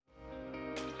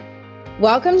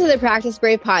Welcome to the Practice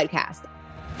Brave podcast.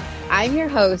 I'm your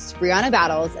host, Brianna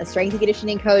Battles, a strength and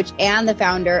conditioning coach and the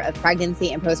founder of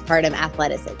Pregnancy and Postpartum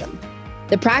Athleticism.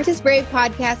 The Practice Brave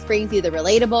podcast brings you the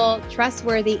relatable,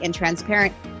 trustworthy, and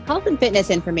transparent health and fitness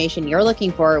information you're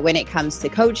looking for when it comes to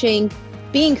coaching,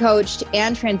 being coached,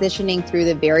 and transitioning through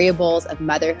the variables of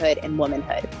motherhood and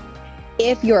womanhood.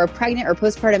 If you're a pregnant or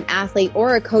postpartum athlete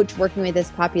or a coach working with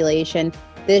this population,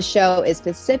 this show is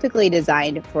specifically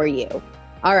designed for you.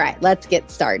 All right, let's get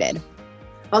started.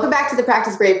 Welcome back to the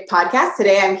Practice Brave podcast.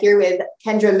 Today I'm here with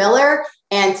Kendra Miller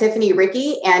and Tiffany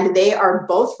Ricci, and they are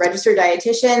both registered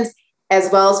dietitians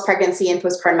as well as pregnancy and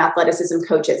postpartum athleticism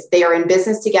coaches. They are in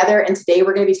business together, and today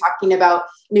we're going to be talking about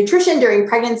nutrition during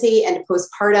pregnancy and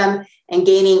postpartum and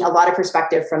gaining a lot of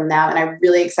perspective from them. And I'm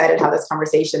really excited to have this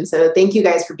conversation. So thank you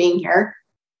guys for being here.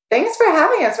 Thanks for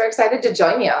having us. We're excited to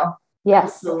join you.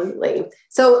 Yes, absolutely.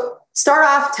 So start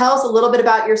off, tell us a little bit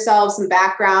about yourselves, some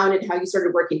background and how you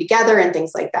started working together and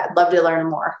things like that. Love to learn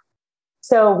more.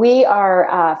 So we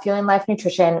are Fueling Life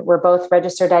Nutrition. We're both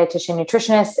registered dietitian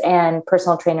nutritionists and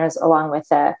personal trainers, along with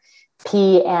the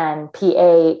P and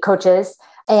PA coaches.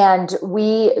 And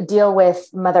we deal with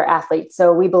mother athletes.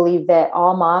 So we believe that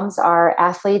all moms are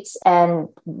athletes and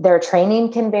their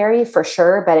training can vary for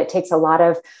sure, but it takes a lot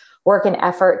of work and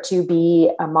effort to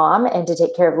be a mom and to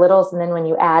take care of littles. And then when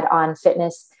you add on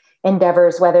fitness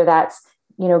endeavors, whether that's,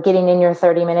 getting in your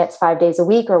 30 minutes, 5 days a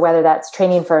week, or whether that's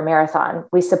training for a marathon,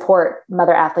 we support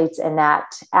mother athletes in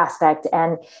that aspect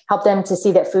and help them to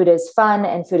see that food is fun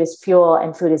and food is fuel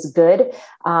and food is good,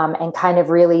 and kind of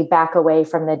really back away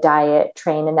from the diet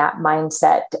train and that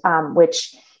mindset,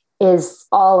 which is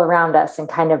all around us and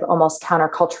kind of almost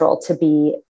countercultural to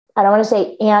be, I don't want to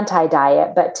say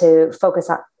anti-diet, but to focus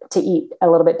on to eat a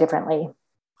little bit differently.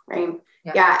 Right.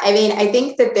 Yeah. I mean, I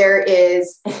think that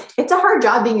it's a hard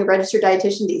job being a registered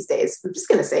dietitian these days. I'm just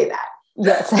going to say that.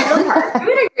 Yes. It's really hard. I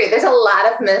would agree. There's a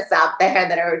lot of myths out there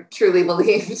that are truly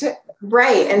believed.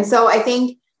 Right. And so I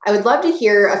think I would love to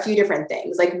hear a few different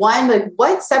things. Like one,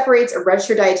 what separates a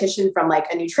registered dietitian from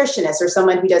like a nutritionist or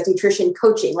someone who does nutrition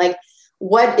coaching? Like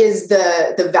what is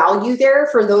the value there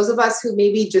for those of us who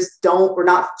maybe just we're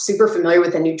not super familiar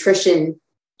with the nutrition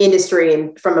industry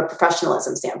and from a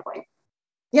professionalism standpoint?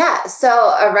 Yeah. So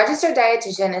a registered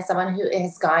dietitian is someone who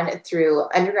has gone through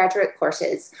undergraduate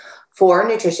courses for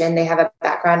nutrition. They have a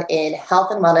background in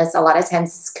health and wellness. A lot of times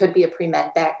this could be a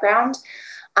pre-med background.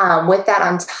 With that,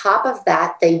 on top of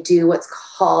that, they do what's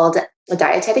called a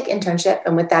dietetic internship.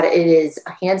 And with that, it is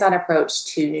a hands-on approach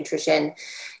to nutrition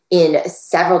in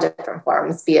several different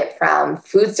forms, be it from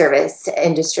food service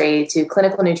industry to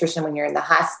clinical nutrition when you're in the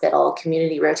hospital,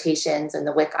 community rotations in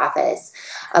the WIC office,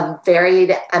 a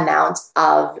varied amount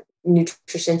of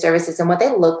nutrition services and what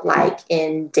they look like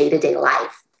in day-to-day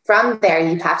life. From there,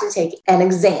 you have to take an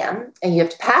exam and you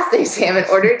have to pass the exam in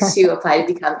order to apply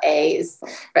to become a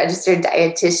registered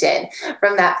dietitian.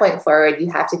 From that point forward,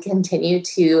 you have to continue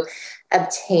to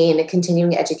obtain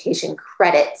continuing education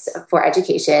credits for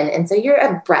education. And so you're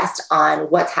abreast on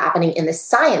what's happening in the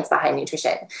science behind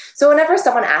nutrition. So whenever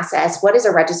someone asks us, what is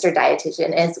a registered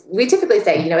dietitian? Is we typically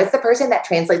say, it's the person that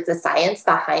translates the science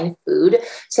behind food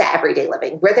to everyday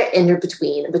living. We're the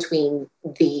in-between between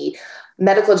the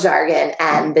medical jargon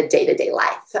and the day-to-day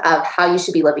life of how you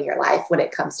should be living your life when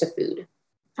it comes to food.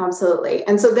 Absolutely.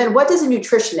 And so then what does a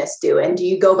nutritionist do? And do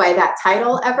you go by that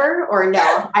title ever or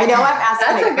no? I know I'm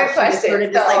asking a question. Sort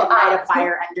of just light a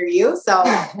fire under you. So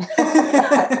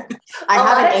a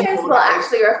lot of times we'll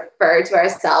actually refer to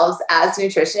ourselves as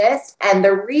nutritionists. And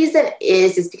the reason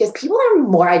is because people are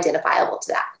more identifiable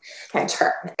to that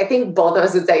term. I think both of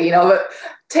us would say,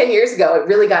 10 years ago, it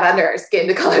really got under our skin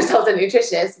to call ourselves a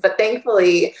nutritionist. But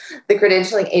thankfully, the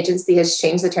credentialing agency has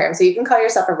changed the term. So you can call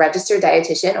yourself a registered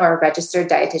dietitian or a registered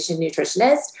dietitian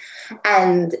nutritionist.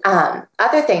 And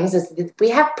other things is we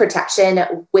have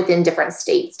protection within different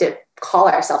states to call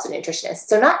ourselves a nutritionist.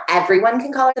 So not everyone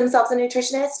can call themselves a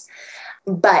nutritionist,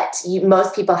 but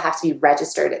most people have to be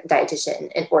registered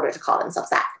dietitian in order to call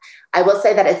themselves that. I will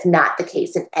say that it's not the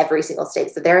case in every single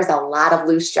state. So there is a lot of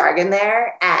loose jargon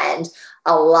there and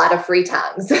a lot of free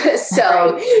tongues.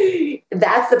 So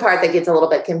that's the part that gets a little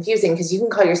bit confusing because you can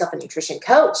call yourself a nutrition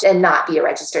coach and not be a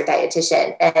registered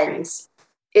dietitian. And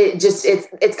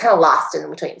it's kind of lost in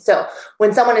between. So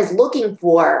when someone is looking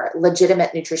for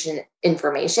legitimate nutrition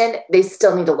information, they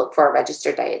still need to look for a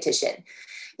registered dietitian.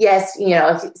 Yes,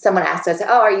 if someone asks us,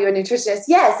 oh, are you a nutritionist?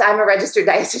 Yes, I'm a registered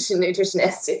dietitian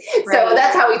nutritionist. Right. So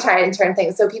that's how we try and turn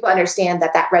things. So people understand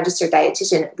that registered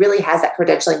dietitian really has that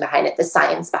credentialing behind it, the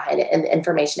science behind it, and the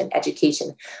information and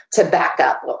education to back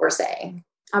up what we're saying.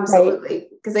 Absolutely.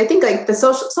 Because I think like the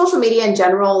social media in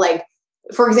general, like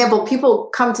for example, people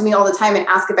come to me all the time and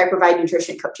ask if I provide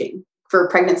nutrition coaching for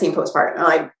pregnancy and postpartum. I'm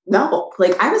like, no,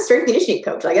 like I'm a strength and conditioning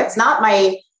coach. Like that's not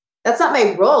my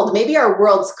world. Maybe our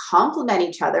worlds complement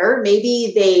each other.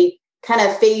 Maybe they kind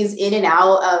of phase in and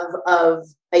out of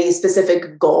a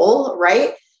specific goal,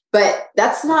 right? But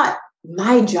that's not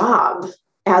my job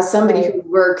as somebody who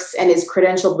works and is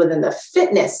credentialed within the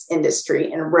fitness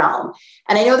industry and realm.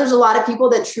 And I know there's a lot of people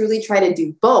that truly try to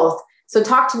do both. So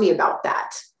talk to me about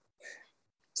that.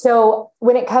 So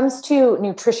when it comes to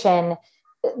nutrition,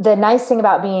 the nice thing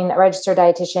about being a registered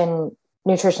dietitian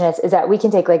nutritionist is that we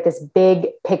can take like this big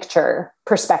picture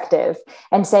perspective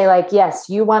and say like, yes,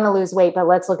 you want to lose weight, but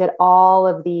let's look at all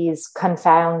of these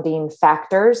confounding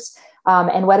factors.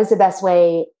 And what is the best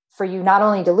way for you not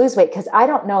only to lose weight, because I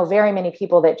don't know very many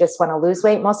people that just want to lose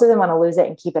weight. Most of them want to lose it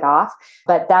and keep it off,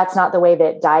 but that's not the way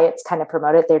that diets kind of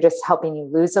promote it. They're just helping you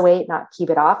lose the weight, not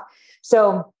keep it off.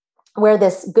 So we're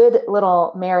this good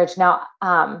little marriage. Now,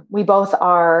 we both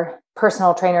are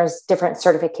personal trainers, different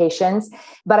certifications,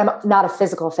 but I'm not a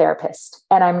physical therapist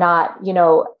and I'm not,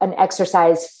 an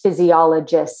exercise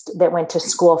physiologist that went to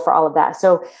school for all of that.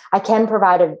 So I can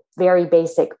provide a very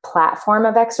basic platform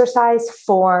of exercise,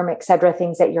 form, et cetera,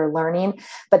 things that you're learning,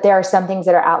 but there are some things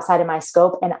that are outside of my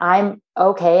scope and I'm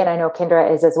okay. And I know Kendra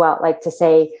is as well, like to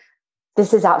say,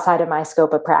 this is outside of my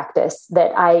scope of practice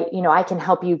that I can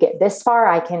help you get this far.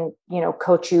 I can,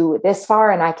 coach you this far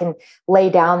and I can lay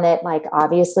down that like,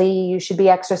 obviously you should be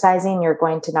exercising. You're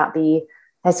going to not be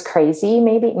as crazy,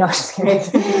 maybe. No, just kidding.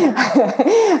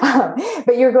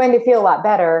 But you're going to feel a lot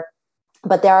better.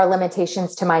 But there are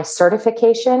limitations to my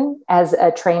certification as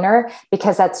a trainer,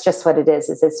 because that's just what it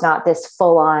is it's not this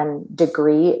full-on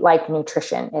degree like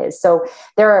nutrition is. So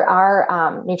there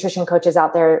are nutrition coaches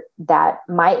out there that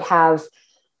might have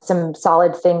some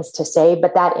solid things to say,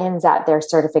 but that ends at their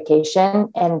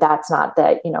certification. And that's not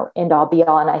the, end all be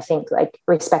all. And I think like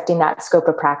respecting that scope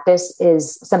of practice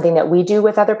is something that we do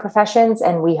with other professions.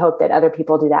 And we hope that other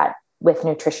people do that with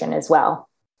nutrition as well.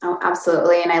 Oh,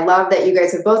 absolutely. And I love that you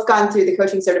guys have both gone through the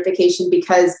coaching certification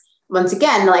because once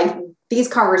again, like these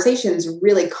conversations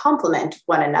really complement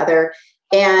one another.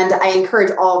 And I encourage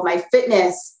all of my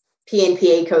fitness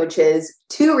PNPA coaches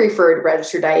to refer to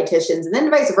registered dietitians and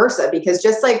then vice versa, because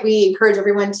just like we encourage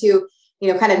everyone to,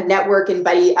 kind of network and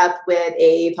buddy up with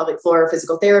a pelvic floor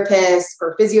physical therapist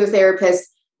or physiotherapist,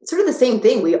 it's sort of the same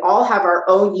thing. We all have our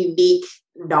own unique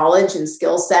knowledge and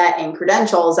skill set and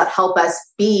credentials that help us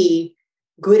be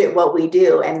good at what we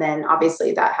do. And then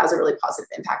obviously that has a really positive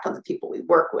impact on the people we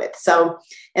work with. So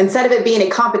instead of it being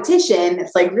a competition,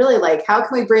 it's like really like, how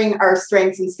can we bring our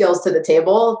strengths and skills to the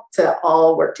table to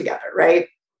all work together, right?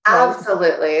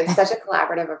 Absolutely. It's such a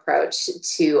collaborative approach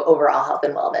to overall health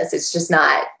and wellness. It's just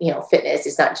not, fitness.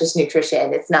 It's not just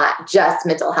nutrition. It's not just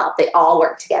mental health. They all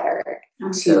work together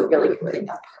to really be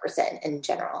a person in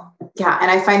general. Yeah.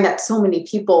 And I find that so many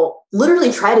people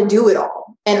literally try to do it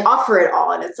all and offer it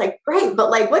all. And it's like, right, but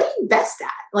like, what are you best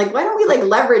at? Like, why don't we like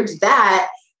leverage that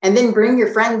and then bring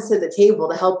your friends to the table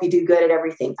to help you do good at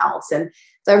everything else? And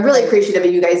so I'm really appreciative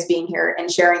of you guys being here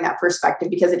and sharing that perspective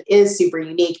because it is super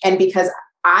unique. And because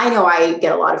I know I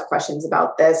get a lot of questions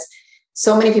about this.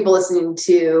 So many people listening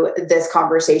to this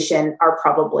conversation are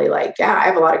probably like, yeah, I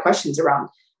have a lot of questions around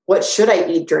what should I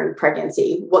eat during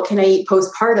pregnancy? What can I eat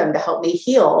postpartum to help me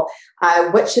heal?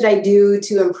 What should I do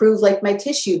to improve like my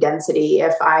tissue density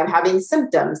if I'm having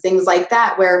symptoms, things like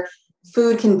that, where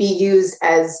food can be used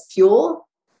as fuel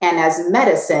and as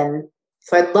medicine.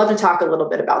 So I'd love to talk a little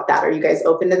bit about that. Are you guys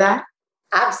open to that?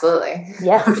 Absolutely.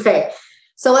 Yes. Okay.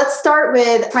 So let's start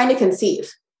with trying to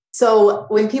conceive. So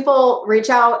when people reach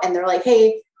out and they're like,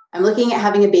 hey, I'm looking at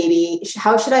having a baby,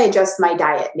 how should I adjust my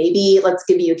diet? Maybe let's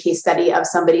give you a case study of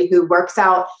somebody who works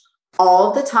out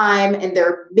all the time and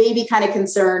they're maybe kind of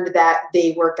concerned that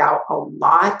they work out a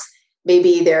lot.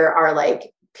 Maybe there are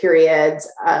like periods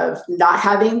of not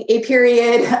having a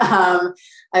period.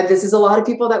 This is a lot of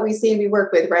people that we see and we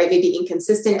work with, right? Maybe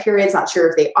inconsistent periods, not sure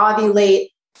if they ovulate.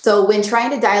 So when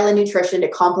trying to dial in nutrition to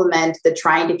complement the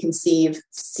trying to conceive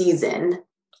season,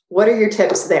 what are your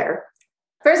tips there?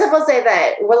 First, I will say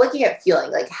that we're looking at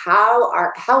fueling. Like, how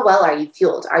well are you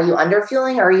fueled? Are you under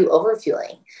fueling or are you over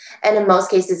fueling? And in most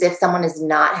cases, if someone is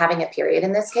not having a period,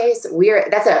 in this case,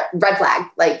 that's a red flag.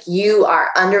 Like, you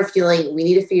are under fueling. We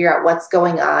need to figure out what's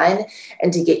going on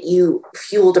and to get you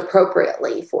fueled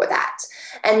appropriately for that.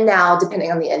 And now,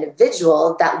 depending on the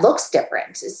individual, that looks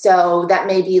different. So that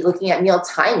may be looking at meal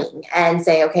timing and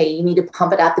saying, okay, you need to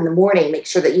pump it up in the morning. Make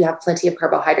sure that you have plenty of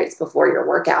carbohydrates before your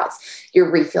workouts. You're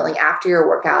refueling after your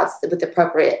workouts with the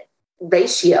appropriate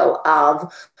ratio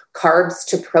of carbs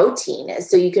to protein.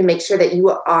 So you can make sure that you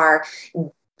are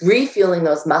refueling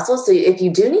those muscles. So if you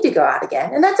do need to go out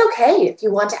again, and that's okay if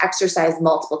you want to exercise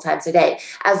multiple times a day,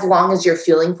 as long as you're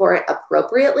fueling for it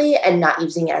appropriately and not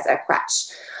using it as a crutch.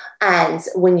 And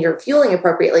when you're fueling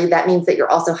appropriately, that means that you're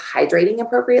also hydrating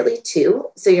appropriately too.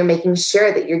 So you're making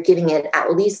sure that you're getting in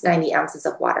at least 90 ounces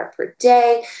of water per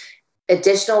day,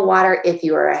 additional water if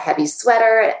you are a heavy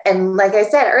sweater. And like I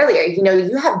said earlier,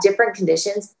 you have different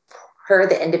conditions per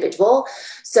the individual.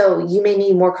 So you may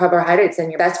need more carbohydrates than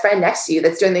your best friend next to you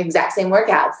that's doing the exact same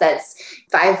workouts, that's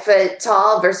 5 foot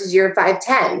tall versus you're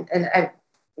 5'10". And I'm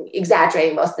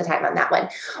exaggerating most of the time on that one.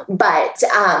 But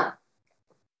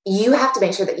you have to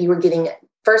make sure that you are getting,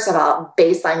 first of all,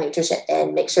 baseline nutrition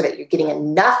and make sure that you're getting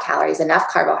enough calories, enough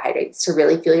carbohydrates to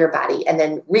really fuel your body, and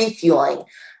then refueling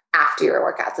after your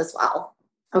workouts as well.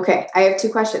 Okay, I have 2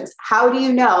 questions. How do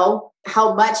you know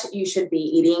how much you should be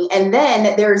eating? And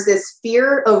then there's this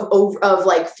fear of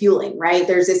like fueling, right?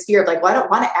 There's this fear of like, well, I don't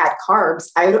want to add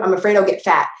carbs. I'm afraid I'll get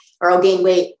fat or I'll gain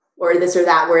weight or this or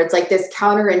that, where it's like this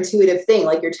counterintuitive thing.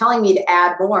 Like you're telling me to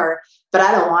add more, but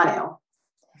I don't want to.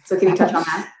 So can you touch on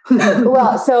that?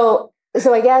 Well,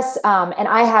 so I guess, and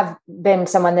I have been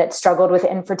someone that struggled with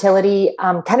infertility,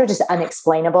 kind of just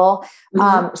unexplainable.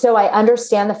 Mm-hmm. So I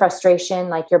understand the frustration,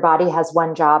 like your body has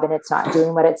one job and it's not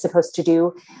doing what it's supposed to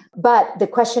do. But the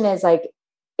question is like,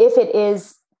 if it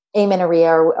is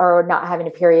amenorrhea or not having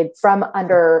a period from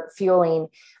under fueling,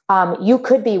 you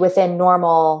could be within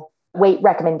normal weight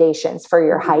recommendations for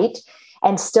your height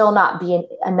and still not be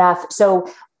enough.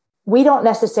 So we don't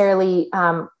necessarily,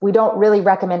 we don't really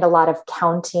recommend a lot of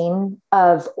counting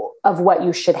of what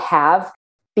you should have,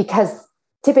 because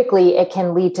typically it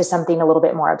can lead to something a little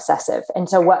bit more obsessive. And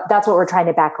so that's what we're trying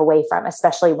to back away from,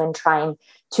 especially when trying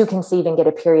to conceive and get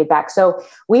a period back. So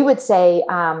we would say,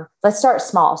 let's start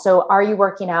small. So are you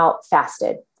working out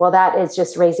fasted? Well, that is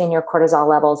just raising your cortisol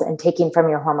levels and taking from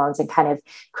your hormones and kind of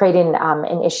creating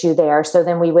an issue there. So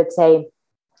then we would say,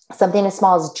 something as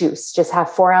small as juice, just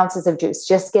have 4 ounces of juice,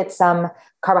 just get some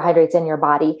carbohydrates in your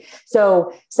body.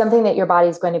 So something that your body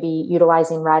is going to be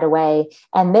utilizing right away.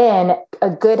 And then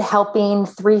a good helping,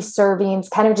 3 servings,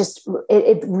 kind of just,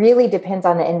 it really depends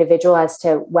on the individual as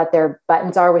to what their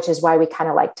buttons are, which is why we kind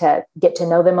of like to get to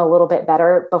know them a little bit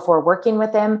better before working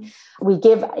with them. We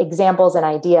give examples and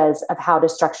ideas of how to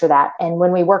structure that. And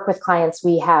when we work with clients,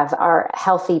 we have our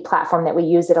healthy platform that we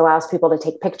use that allows people to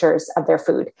take pictures of their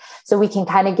food. So we can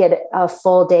kind of get a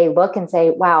full day look and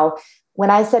say, wow, when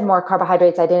I said more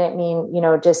carbohydrates, I didn't mean,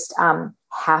 just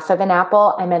half of an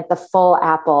apple. I meant the full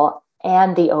apple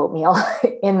and the oatmeal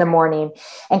in the morning.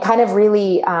 And kind of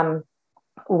really,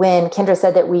 when Kendra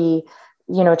said that we,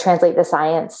 translate the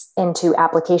science into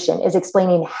application, is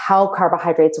explaining how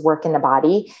carbohydrates work in the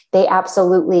body. They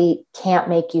absolutely can't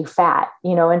make you fat,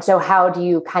 and so how do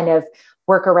you kind of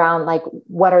work around, like,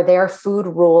 what are their food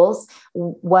rules?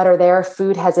 What are their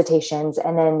food hesitations?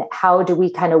 And then how do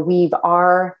we kind of weave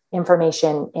our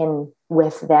information in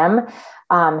with them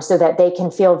so that they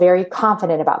can feel very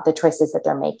confident about the choices that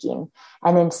they're making,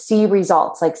 and then see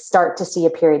results, like start to see a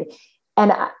period.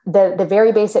 And the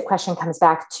very basic question comes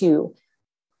back to,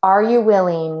 are you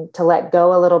willing to let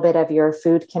go a little bit of your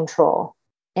food control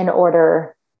in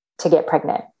order to get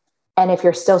pregnant? And if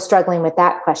you're still struggling with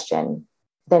that question,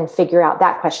 then figure out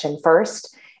that question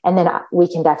first, and then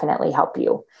we can definitely help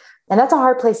you. And that's a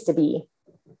hard place to be.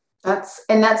 That's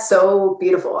so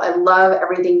beautiful. I love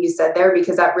everything you said there,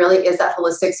 because that really is that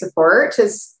holistic support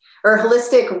or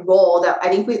holistic role that I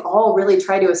think we all really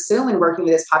try to assume in working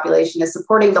with this population, is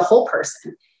supporting the whole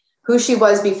person, who she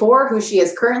was before, who she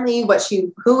is currently, what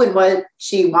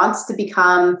she wants to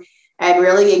become, and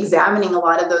really examining a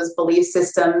lot of those belief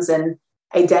systems and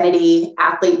identity,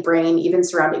 athlete brain, even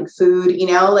surrounding food,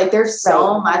 like there's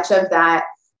so much of that,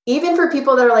 even for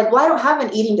people that are like, well, I don't have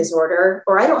an eating disorder,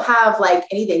 or I don't have like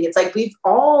anything. It's like, we've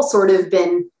all sort of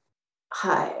been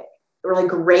like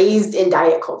raised in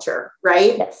diet culture,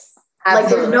 right? Yes. Absolutely.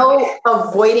 Like there's no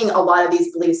avoiding a lot of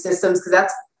these belief systems, because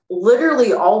that's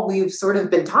literally all we've sort of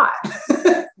been taught.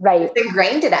 Right. It's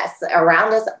ingrained in us,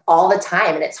 around us all the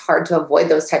time. And it's hard to avoid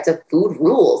those types of food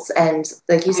rules. And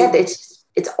like you said,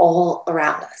 it's all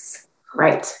around us.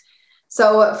 Right.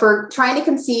 So for trying to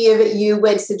conceive, you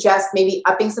would suggest maybe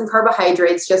upping some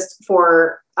carbohydrates just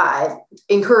for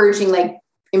encouraging like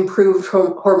improved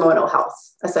hormonal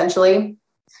health, essentially.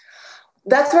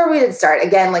 That's where we would start.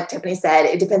 Again, like Tiffany said,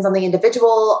 it depends on the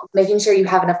individual. Making sure you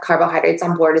have enough carbohydrates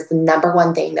on board is the number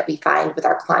one thing that we find with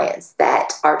our clients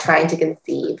that are trying to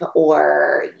conceive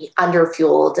or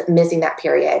underfueled, missing that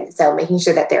period. So making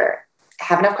sure that they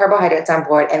have enough carbohydrates on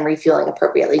board and refueling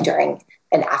appropriately during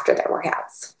and after their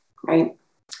workouts. Right.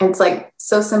 It's like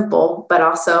so simple, but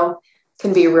also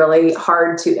can be really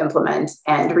hard to implement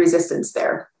and resistance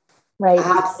there. Right.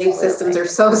 These systems are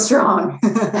so strong.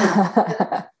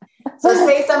 So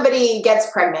say somebody gets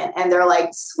pregnant and they're like,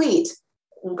 sweet,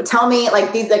 tell me,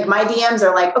 like these, like my DMs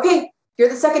are like, okay, you're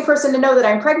the second person to know that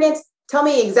I'm pregnant. Tell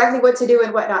me exactly what to do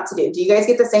and what not to do. Do you guys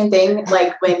get the same thing?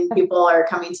 Like when people are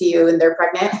coming to you and they're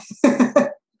pregnant?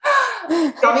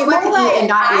 Tell me what to eat and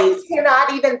not eat. I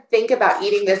cannot even think about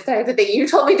eating this type of thing. You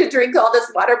told me to drink all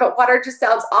this water, but water just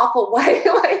sounds awful.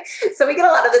 Why? So we get a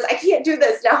lot of this. I can't do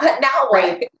this now. Now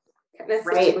what?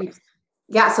 Right.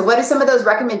 Yeah. So what do some of those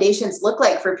recommendations look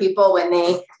like for people when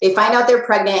they find out they're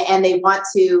pregnant and they want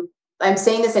to, I'm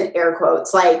saying this in air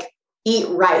quotes, like eat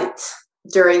right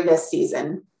during this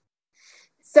season?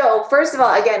 So first of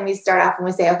all, again, we start off and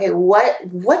we say, okay,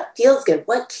 what feels good?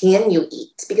 What can you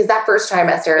eat? Because that first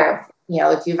trimester,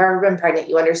 if you've ever been pregnant,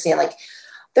 you understand like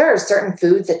there are certain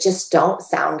foods that just don't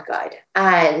sound good.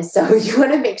 And so you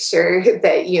want to make sure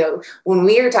that, when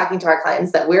we are talking to our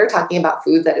clients, that we're talking about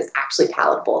food that is actually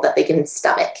palatable, that they can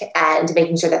stomach, and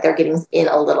making sure that they're getting in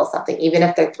a little something, even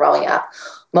if they're throwing up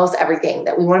most everything,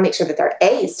 that we want to make sure that they're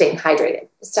staying hydrated.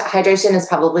 So hydration is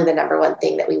probably the number one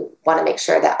thing that we want to make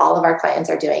sure that all of our clients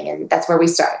are doing. And that's where we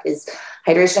start is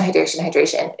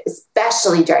hydration,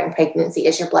 especially during pregnancy.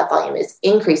 As your blood volume is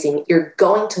increasing, you're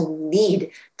going to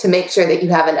need to make sure that you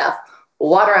have enough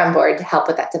water on board to help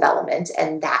with that development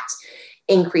and that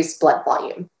increased blood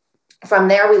volume. From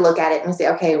there, we look at it and we say,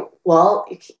 okay, well,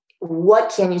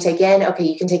 what can you take in? Okay,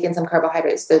 you can take in some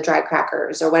carbohydrates, the dry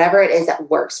crackers or whatever it is that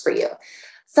works for you.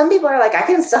 Some people are like, I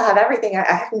can still have everything. I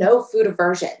have no food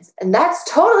aversions. And that's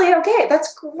totally okay.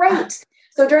 That's great.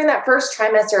 So during that first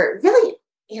trimester, really,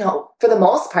 for the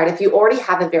most part, if you already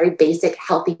have a very basic,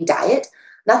 healthy diet,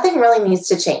 nothing really needs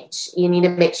to change. You need to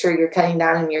make sure you're cutting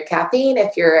down on your caffeine.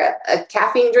 If you're a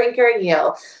caffeine drinker,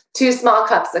 2 small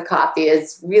cups of coffee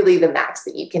is really the max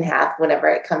that you can have whenever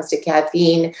it comes to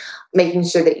caffeine. Making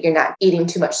sure that you're not eating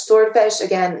too much swordfish.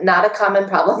 Again, not a common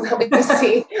problem that we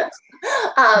see.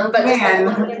 But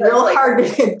real hard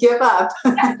to give up.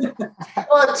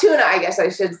 Well, tuna, I guess I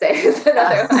should say, is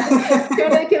another one.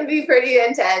 Tuna can be pretty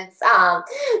intense.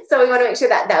 So we want to make sure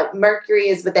that mercury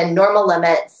is within normal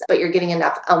limits, but you're getting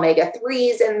enough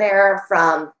omega-3s in there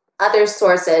from other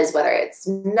sources, whether it's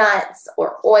nuts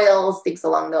or oils, things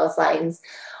along those lines.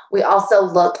 We also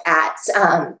look at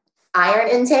iron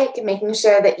intake, making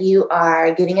sure that you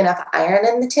are getting enough iron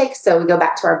in the intake. So we go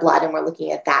back to our blood and we're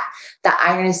looking at that. The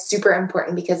iron is super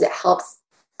important because it helps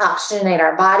oxygenate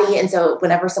our body. And so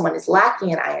whenever someone is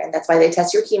lacking in iron, that's why they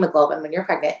test your hemoglobin when you're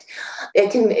pregnant. It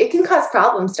can cause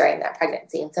problems during that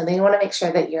pregnancy. And so they want to make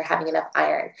sure that you're having enough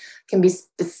iron. It can be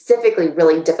specifically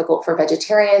really difficult for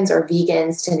vegetarians or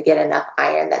vegans to get enough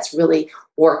iron that's really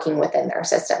working within their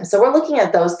system. So we're looking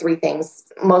at those 3 things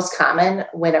most common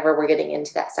whenever we're getting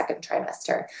into that second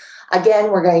trimester.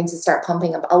 Again, we're going to start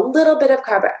pumping up a little bit of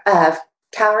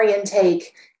calorie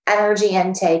intake, energy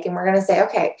intake, and we're going to say,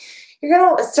 okay, you're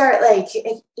going to start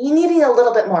you needing a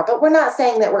little bit more, but we're not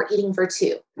saying that we're eating for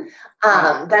 2.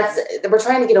 We're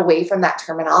trying to get away from that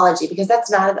terminology because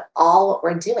that's not at all what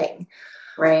we're doing.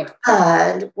 Right.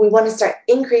 And we want to start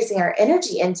increasing our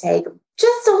energy intake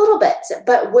just a little bit,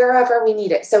 but wherever we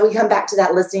need it. So we come back to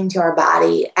that listening to our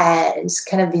body and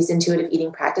kind of these intuitive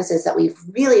eating practices that we've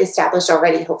really established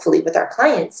already, hopefully with our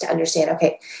clients, to understand,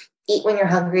 okay, eat when you're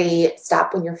hungry,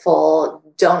 stop when you're full,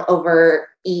 don't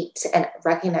overeat, and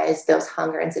recognize those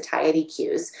hunger and satiety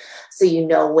cues so you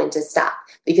know when to stop,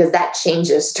 because that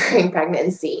changes during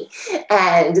pregnancy.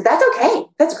 And that's okay.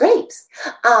 That's great.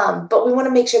 But we want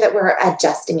to make sure that we're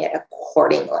adjusting it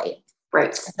accordingly.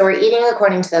 Right. So we're eating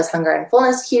according to those hunger and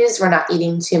fullness cues. We're not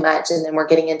eating too much. And then we're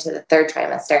getting into the third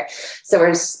trimester. So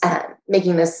we're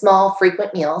making the small,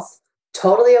 frequent meals.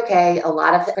 Totally okay. A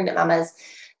lot of pregnant mamas,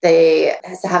 they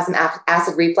have some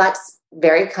acid reflux.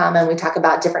 Very common. We talk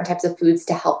about different types of foods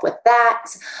to help with that.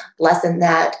 Less than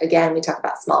that, again, we talk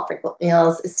about small, frequent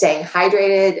meals, staying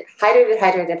hydrated.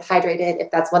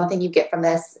 If that's one thing you get from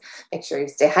this, make sure you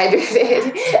stay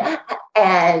hydrated.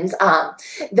 And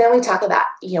then we talk about,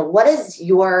 what does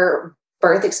your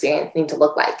birth experience need to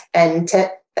look like? And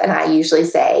I usually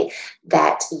say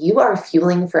that you are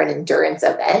fueling for an endurance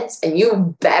event and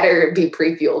you better be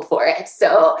pre-fueled for it.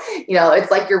 So,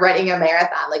 it's like you're running a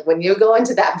marathon. Like when you go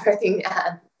into that birthing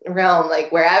realm,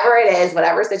 like wherever it is,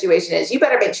 whatever situation is, you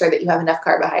better make sure that you have enough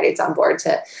carbohydrates on board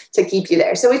to keep you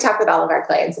there. So we talk with all of our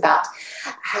clients about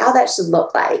how that should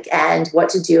look like and what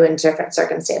to do in different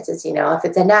circumstances. If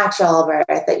it's a natural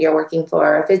birth that you're working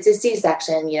for, if it's a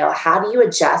C-section, how do you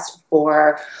adjust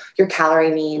for your calorie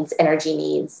needs, energy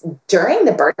needs during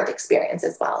the birth experience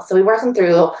as well. So we work them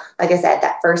through, like I said,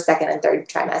 that first, second, and third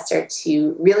trimester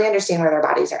to really understand where their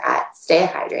bodies are at, stay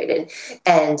hydrated,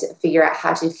 and figure out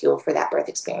how to fuel for that birth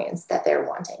experience that they're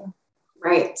wanting.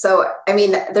 Right. So, I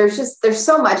mean, there's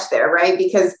so much there, right?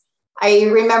 Because I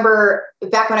remember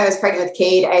back when I was pregnant with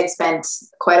Cade, I had spent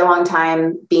quite a long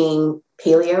time being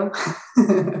paleo,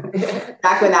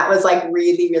 back when that was like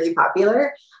really, really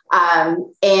popular.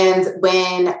 And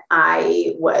when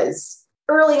I was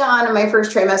early on in my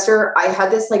first trimester, I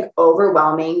had this like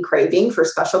overwhelming craving for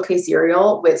Special K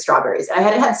cereal with strawberries. And I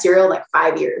hadn't had cereal in like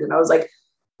 5 years. And I was like,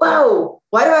 whoa,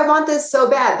 why do I want this so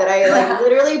bad that I like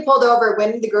literally pulled over,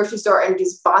 went to the grocery store and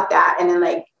just bought that. And then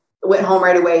like went home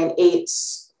right away and ate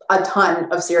a ton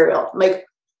of cereal. I'm like,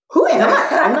 who am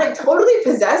I? I'm like totally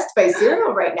possessed by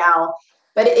cereal right now.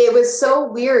 But it was so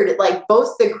weird, like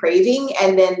both the craving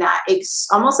and then that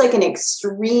almost like an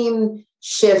extreme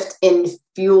shift in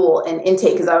fuel and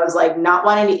intake. Cause I was like not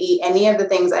wanting to eat any of the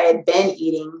things I had been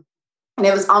eating. And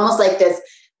it was almost like this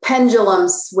pendulum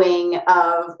swing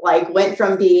of like, went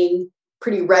from being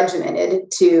pretty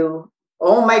regimented to,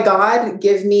 oh my God,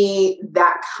 give me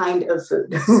that kind of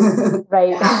food.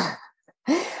 Right.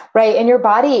 Right. And your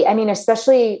body, I mean,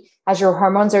 especially as your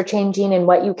hormones are changing and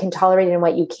what you can tolerate and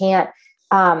what you can't,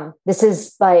 this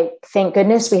is like, thank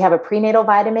goodness we have a prenatal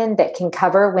vitamin that can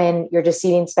cover when you're just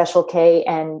eating Special K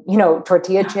and,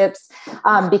 tortilla chips,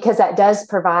 because that does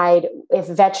provide, if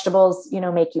vegetables,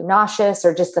 make you nauseous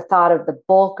or just the thought of the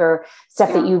bulk or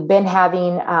stuff that you've been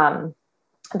having,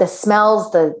 the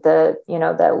smells, the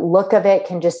look of it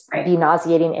can just be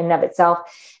nauseating in and of itself.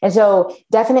 And so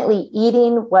definitely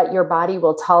eating what your body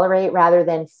will tolerate rather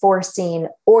than forcing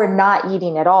or not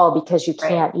eating at all because you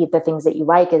can't eat the things that you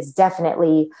like is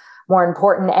definitely more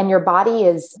important. And your body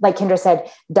is, like Kendra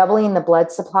said, doubling the blood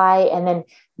supply. And then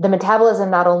the metabolism,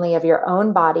 not only of your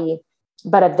own body,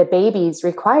 but of the babies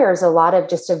requires a lot of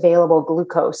just available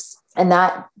glucose. And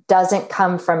that doesn't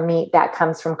come from meat, that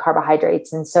comes from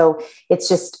carbohydrates. And so it's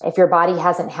just, if your body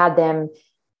hasn't had them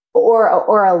or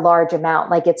a large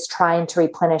amount, like it's trying to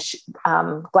replenish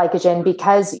glycogen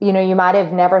because, you might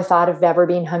have never thought of ever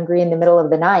being hungry in the middle of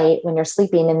the night when you're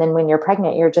sleeping. And then when you're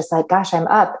pregnant, you're just like, gosh, I'm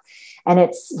up and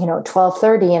it's,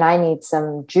 12:30 and I need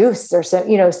some juice or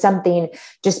so, something,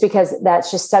 just because that's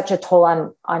just such a toll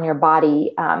on your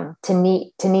body to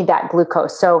need that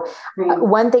glucose. So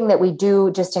one thing that we do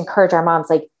just encourage our moms,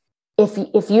 like,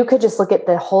 if you could just look at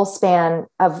the whole span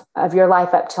of your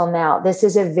life up till now, this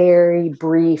is a very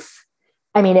brief,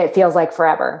 I mean, it feels like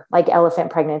forever, like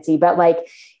elephant pregnancy, but like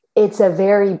it's a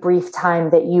very brief time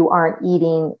that you aren't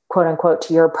eating, quote unquote,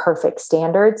 to your perfect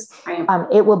standards.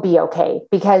 It will be okay.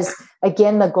 Because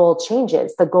again, the goal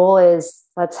changes. The goal is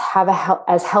let's have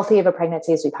as healthy of a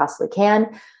pregnancy as we possibly can.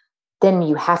 Then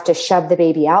you have to shove the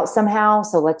baby out somehow.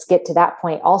 So let's get to that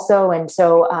point also. And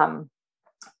so,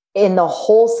 in the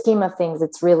whole scheme of things,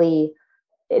 it's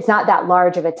not that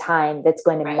large of a time that's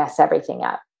going to mess everything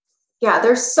up. Yeah,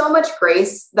 there's so much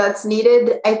grace that's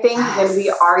needed, I think, when we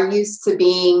are used to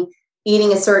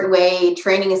eating a certain way,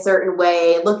 training a certain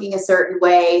way, looking a certain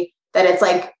way, that it's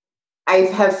like, I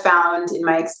have found in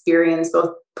my experience,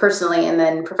 both personally and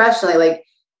then professionally, like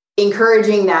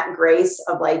encouraging that grace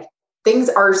of like, things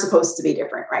are supposed to be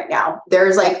different right now.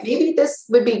 There's like, maybe this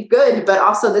would be good, but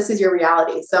also this is your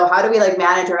reality. So how do we like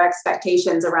manage our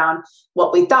expectations around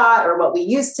what we thought or what we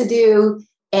used to do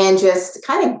and just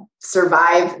kind of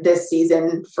survive this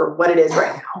season for what it is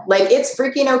right now? Like it's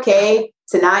freaking okay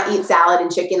to not eat salad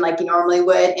and chicken like you normally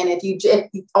would. And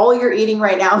if all you're eating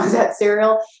right now is that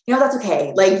cereal, that's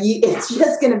okay. Like it's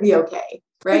just going to be okay.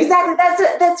 Right. Exactly.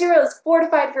 That cereal is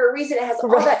fortified for a reason. It has all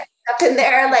that stuff in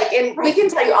there. Like, and we can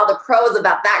tell you all the pros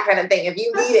about that kind of thing if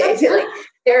you need it. Like,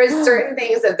 there is certain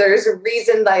things that there's a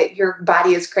reason that your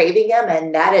body is craving them,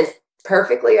 and that is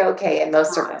perfectly okay in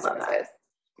most circumstances.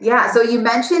 Yeah. So you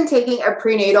mentioned taking a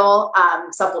prenatal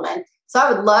supplement. So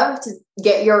I would love to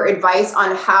get your advice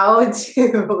on how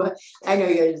to. I know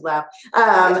you guys laugh.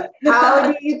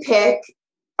 How do you pick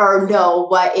or know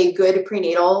what a good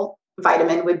prenatal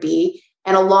vitamin would be?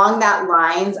 And along that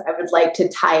lines, I would like to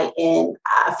tie in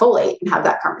folate and have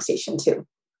that conversation too.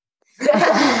 We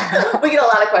get a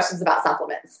lot of questions about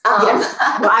supplements. Yes.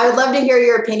 Well, I would love to hear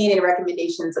your opinion and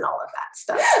recommendations and all of that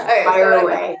stuff. Right, fire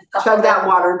away. Chug that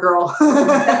water, girl.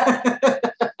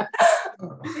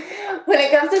 When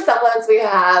it comes to supplements, we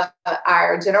have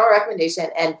our general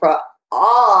recommendation, and for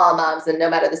all moms, and no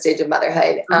matter the stage of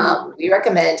motherhood, we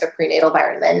recommend a prenatal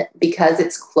vitamin because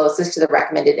it's closest to the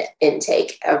recommended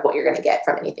intake of what you're going to get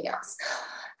from anything else.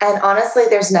 And honestly,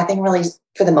 there's nothing really,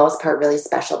 for the most part, really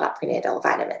special about prenatal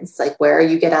vitamins. Like where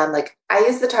you get on, like I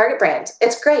use the Target brand.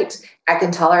 It's great. I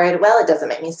can tolerate it well. It doesn't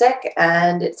make me sick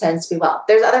and it tends to be well.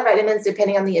 There's other vitamins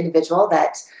depending on the individual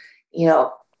that,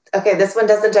 okay, this one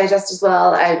doesn't digest as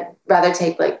well. I'd rather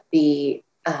take like the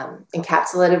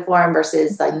encapsulated form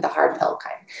versus like the hard pill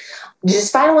kind.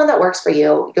 Just find one that works for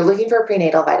you. You're looking for a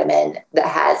prenatal vitamin that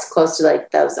has close to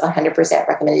like those 100%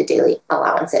 recommended daily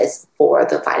allowances for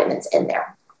the vitamins in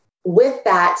there. With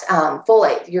that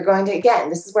folate, you're going to, again,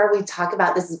 this is where we talk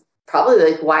about, this is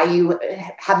probably like why you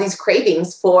have these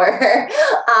cravings for grains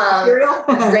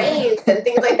and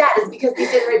things like that, is because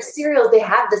these enriched cereals, they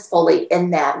have this folate in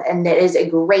them, and it is a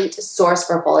great source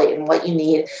for folate and what you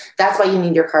need. That's why you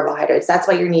need your carbohydrates. That's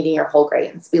why you're needing your whole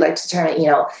grains. We like to determine,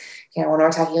 when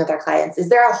we're talking with our clients, is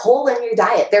there a hole in your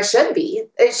diet? There should be.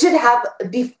 It should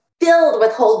be filled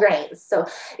with whole grains. So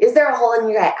is there a hole in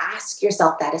your diet? Ask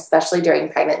yourself that, especially during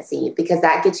pregnancy, because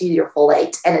that gets you your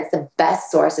folate, and it's the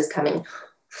best source is coming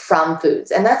from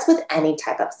foods. And that's with any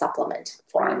type of supplement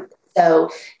form. So,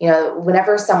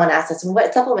 whenever someone asks us,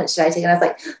 what supplement should I take? And I was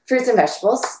like, fruits and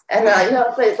vegetables. And they're like,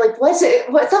 no, but like, what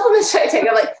supplement should I take?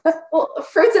 I'm like, well,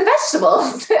 fruits and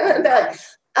vegetables. And they're like,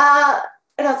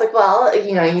 and I was like, well,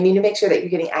 you need to make sure that you're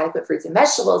getting adequate fruits and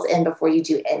vegetables in before you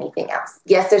do anything else.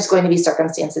 Yes, there's going to be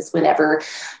circumstances whenever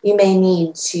you may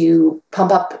need to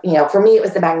pump up, for me, it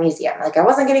was the magnesium. Like I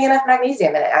wasn't getting enough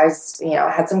magnesium and I was,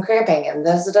 had some cramping and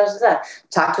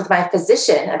talked with my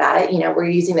physician about it. We're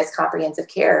using this comprehensive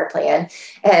care plan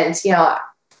and,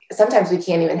 sometimes we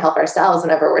can't even help ourselves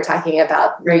whenever we're talking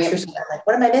about nutrition. I'm like,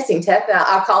 what am I missing, Tiff? And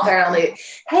I'll call her and I'm like,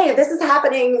 hey, this is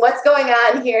happening. What's going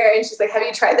on here? And she's like, have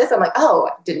you tried this? I'm like, oh,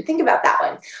 I didn't think about that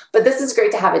one. But this is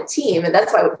great to have a team. And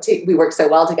that's why we work so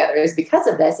well together, is because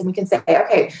of this. And we can say,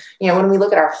 okay, when we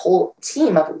look at our whole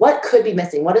team of what could be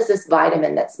missing, what is this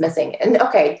vitamin that's missing? And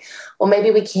okay, well,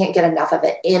 maybe we can't get enough of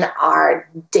it in our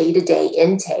day-to-day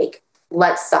intake.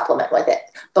 Let's supplement with it.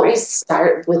 But we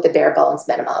start with the bare bones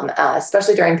minimum,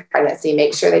 especially during pregnancy.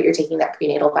 Make sure that you're taking that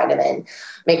prenatal vitamin.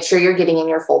 Make sure you're getting in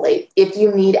your folate. If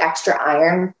you need extra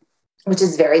iron, which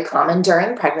is very common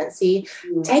during pregnancy,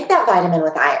 take that vitamin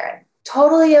with iron.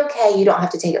 Totally okay. You don't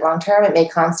have to take it long term. It may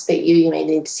constipate you. You may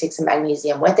need to take some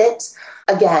magnesium with it.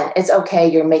 Again, it's okay.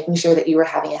 You're making sure that you are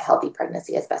having a healthy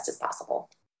pregnancy as best as possible.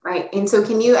 Right. And so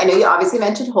I know you obviously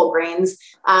mentioned whole grains,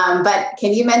 but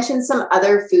can you mention some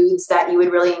other foods that you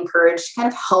would really encourage to kind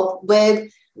of help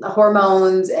with the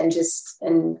hormones and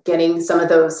getting some of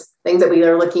those things that we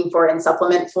are looking for in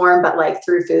supplement form, but like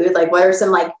through food? Like what are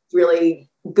some like really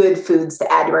good foods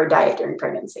to add to our diet during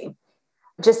pregnancy?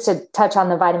 Just to touch on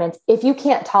the vitamins, if you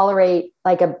can't tolerate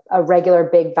like a regular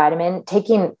big vitamin,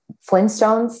 taking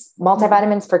Flintstones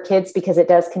multivitamins for kids, because it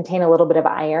does contain a little bit of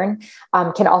iron,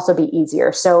 can also be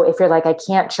easier. So if you're like, I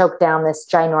can't choke down this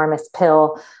ginormous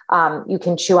pill, you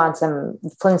can chew on some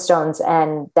Flintstones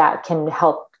and that can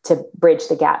help to bridge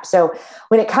the gap. So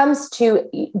when it comes to,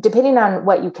 depending on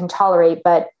what you can tolerate,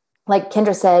 but like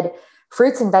Kendra said,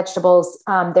 fruits and vegetables,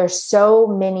 there's so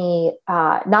many,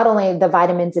 not only the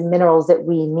vitamins and minerals that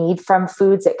we need from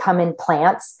foods that come in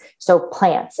plants. So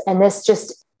plants, and this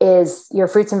just is your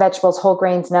fruits and vegetables, whole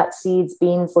grains, nuts, seeds,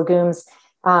 beans, legumes,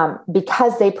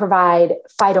 because they provide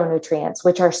phytonutrients,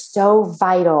 which are so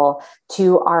vital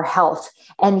to our health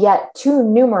and yet too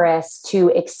numerous to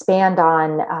expand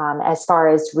on as far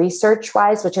as research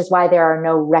wise, which is why there are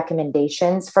no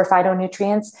recommendations for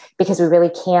phytonutrients, because we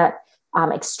really can't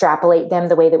extrapolate them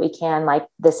the way that we can, like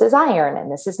this is iron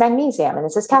and this is magnesium and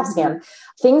this is calcium.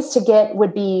 Things to get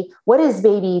would be, what is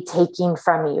baby taking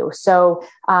from you? So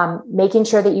making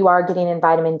sure that you are getting in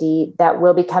vitamin D that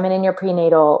will be coming in your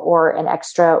prenatal or an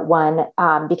extra one,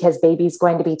 because baby's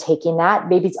going to be taking that.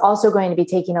 Baby's also going to be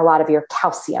taking a lot of your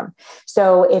calcium.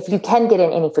 So if you can get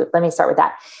in any food, let me start with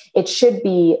that. It should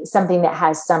be something that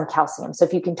has some calcium. So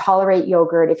if you can tolerate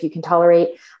yogurt, if you can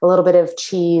tolerate a little bit of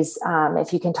cheese,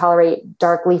 if you can tolerate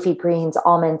dark leafy greens,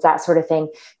 almonds, that sort of thing,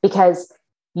 because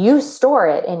you store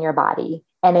it in your body.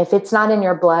 And if it's not in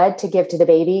your blood to give to the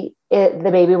baby, the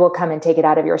baby will come and take it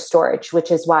out of your storage, which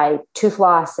is why tooth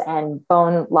loss and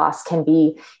bone loss can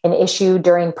be an issue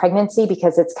during pregnancy,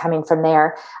 because it's coming from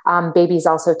there. Baby's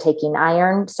also taking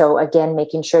iron. So again,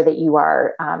 making sure that you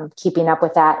are keeping up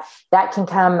with that. That can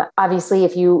come, obviously,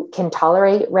 if you can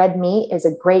tolerate red meat, is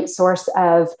a great source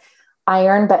of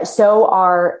iron, but so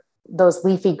are those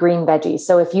leafy green veggies.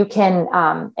 So if you can,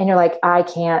 and you're like, I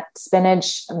can't,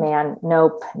 spinach, man,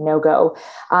 nope, no go.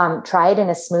 Try it in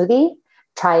a smoothie,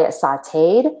 try it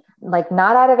sauteed, like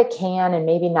not out of a can and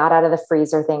maybe not out of the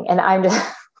freezer thing. And I'm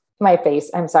just, my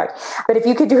face. I'm sorry. But if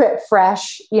you could do it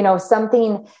fresh,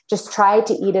 something, just try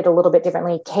to eat it a little bit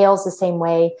differently. Kale's the same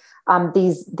way.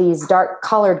 These dark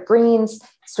colored greens,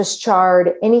 Swiss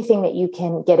chard, anything that you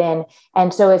can get in.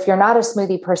 And so if you're not a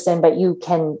smoothie person, but you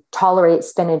can tolerate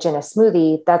spinach in a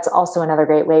smoothie, that's also another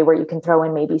great way where you can throw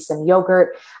in maybe some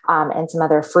yogurt and some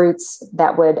other fruits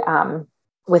that would,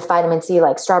 with vitamin C,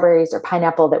 like strawberries or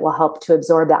pineapple, that will help to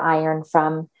absorb the iron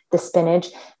from the spinach.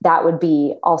 That would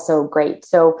be also great.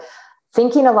 So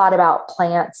thinking a lot about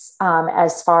plants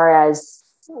as far as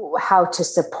how to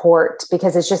support,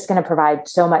 because it's just going to provide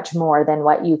so much more than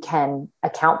what you can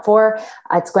account for.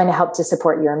 It's going to help to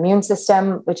support your immune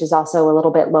system, which is also a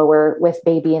little bit lower with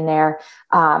baby in there,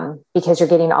 because you're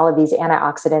getting all of these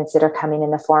antioxidants that are coming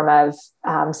in the form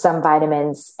of some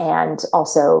vitamins and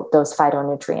also those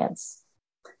phytonutrients.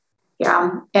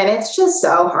 Yeah. And it's just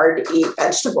so hard to eat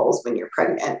vegetables when you're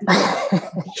pregnant.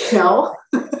 You know?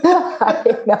 I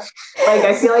know. Like,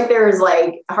 I feel like there was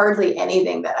like hardly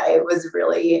anything that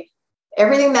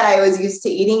everything that I was used to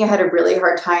eating, I had a really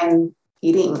hard time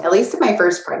eating, at least in my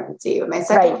first pregnancy. With my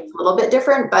second, Right. was a little bit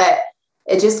different, but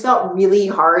it just felt really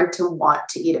hard to want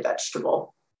to eat a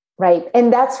vegetable. Right.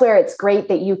 And that's where it's great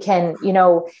that you can,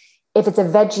 if it's a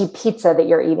veggie pizza that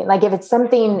you're eating, like if it's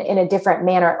something in a different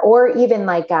manner, or even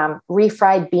like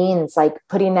refried beans, like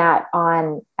putting that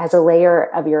on as a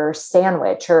layer of your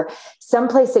sandwich, or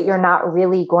someplace that you're not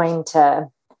really going to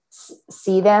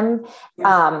see them,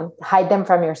 hide them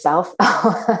from yourself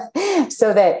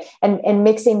so that, and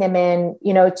mixing them in,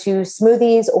 to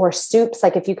smoothies or soups,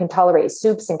 like if you can tolerate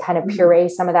soups and kind of puree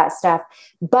some of that stuff.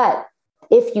 But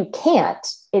if you can't,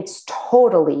 it's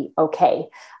totally okay.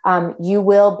 You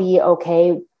will be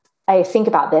okay. I think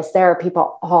about this. There are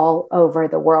people all over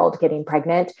the world getting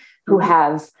pregnant who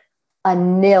have a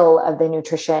nil of the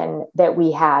nutrition that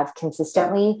we have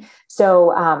consistently.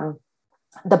 So,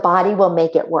 the body will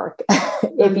make it work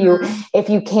if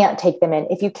you can't take them in.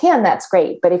 If you can, that's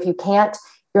great. But if you can't,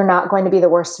 you're not going to be the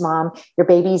worst mom. Your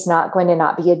baby's not going to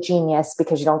not be a genius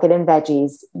because you don't get in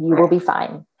veggies. You will be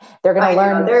fine. They're going to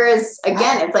learn. There is,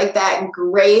 again, it's like that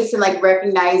grace and like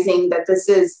recognizing that this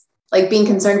is like being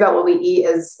concerned about what we eat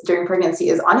during pregnancy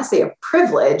is honestly a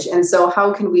privilege. And so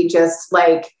how can we just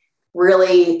like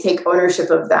really take ownership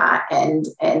of that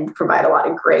and provide a lot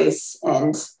of grace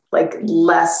and like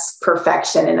less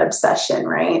perfection and obsession,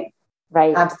 right?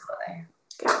 Right. Absolutely.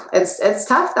 Yeah, it's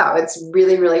tough though. It's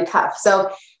really, really tough.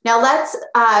 So now let's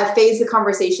phase the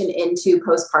conversation into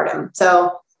postpartum.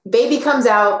 So baby comes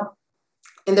out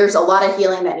and there's a lot of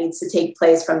healing that needs to take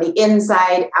place from the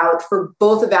inside out for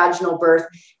both a vaginal birth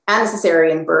and a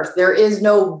cesarean birth. There is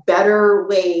no better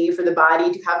way for the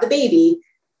body to have the baby,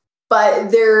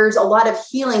 but there's a lot of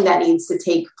healing that needs to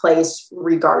take place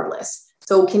regardless.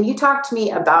 So can you talk to me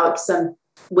about some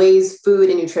ways food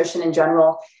and nutrition in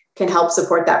general can help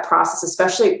support that process,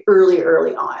 especially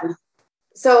early on?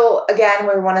 So again,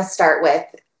 we want to start with,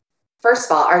 first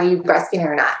of all, are you breastfeeding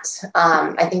or not?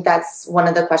 I think that's one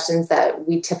of the questions that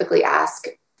we typically ask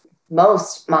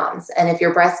most moms. And if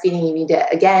you're breastfeeding, you need to,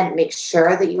 again, make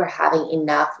sure that you are having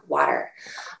enough water.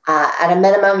 At a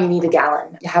minimum, you need a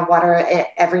gallon. Have water at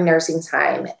every nursing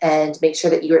time and make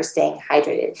sure that you are staying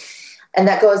hydrated. And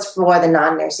that goes for the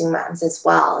non-nursing moms as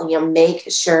well.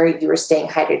 Make sure you are staying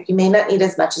hydrated. You may not need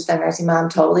as much as the nursing mom,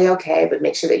 totally okay, but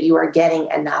make sure that you are getting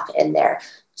enough in there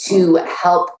to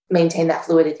help maintain that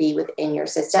fluidity within your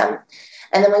system.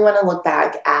 And then we want to look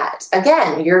back at,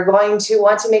 again, you're going to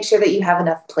want to make sure that you have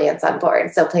enough plants on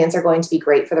board. So plants are going to be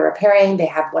great for the repairing. They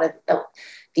have one of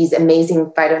these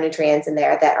amazing phytonutrients in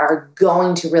there that are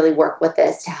going to really work with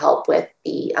this to help with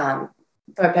the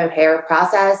repair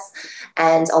process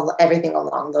and everything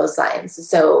along those lines.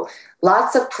 So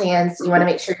lots of plants. You want to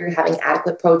make sure you're having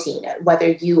adequate protein, whether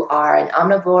you are an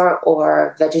omnivore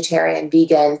or vegetarian,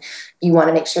 vegan, you want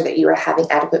to make sure that you are having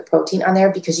adequate protein on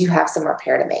there because you have some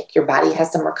repair to make. Your body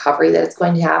has some recovery that it's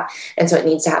going to have. And so it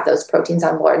needs to have those proteins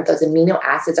on board. Those amino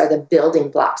acids are the building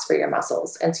blocks for your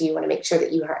muscles. And so you want to make sure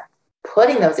that you are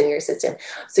putting those in your system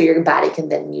so your body can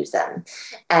then use them.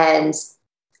 And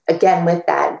again, with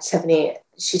that, Tiffany,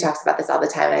 she talks about this all the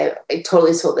time. I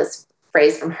totally stole this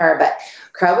phrase from her, but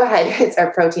carbohydrates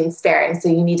are protein sparing. So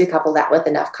you need to couple that with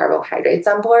enough carbohydrates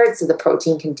on board so the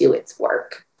protein can do its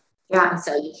work. Yeah.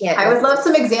 So you can't. I would love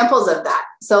some examples of that.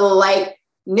 So like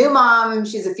new mom,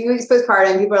 she's a few weeks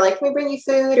postpartum. People are like, can we bring you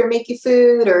food or make you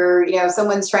food? Or,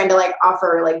 someone's trying to like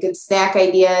offer like good snack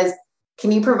ideas.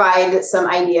 Can you provide some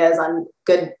ideas on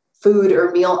good food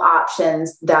or meal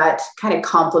options that kind of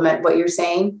complement what you're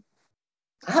saying?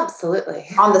 Absolutely.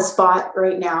 On the spot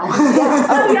right now.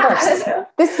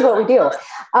 This is what we do.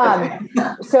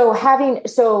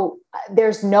 So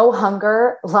there's no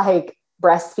hunger like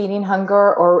breastfeeding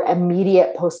hunger or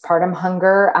immediate postpartum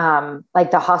hunger.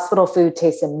 Like the hospital food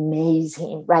tastes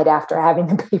amazing right after having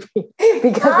the baby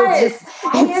because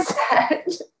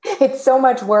it's so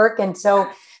much work. And so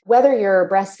whether you're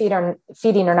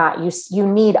breastfeeding or not, you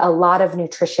need a lot of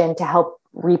nutrition to help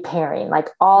repairing, like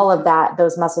all of that.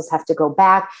 Those muscles have to go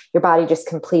back. Your body just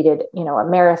completed, a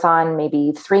marathon,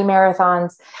 maybe 3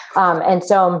 marathons. And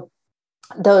so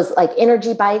those like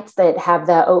energy bites that have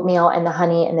the oatmeal and the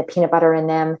honey and the peanut butter in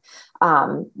them,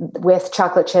 with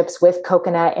chocolate chips, with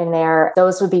coconut in there,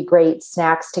 those would be great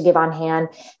snacks to give on hand.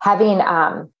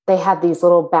 They had these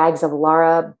little bags of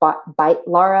Lara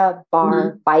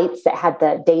bar bites that had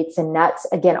the dates and nuts,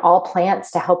 again, all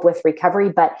plants to help with recovery,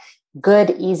 but good,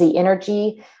 easy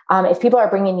energy. If people are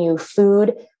bringing you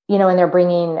food, and they're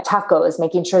bringing tacos,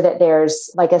 making sure that there's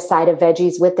like a side of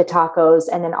veggies with the tacos,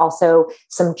 and then also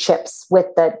some chips with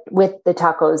the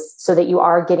tacos, so that you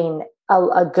are getting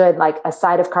a good, like a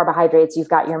side of carbohydrates. You've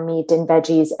got your meat and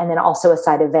veggies, and then also a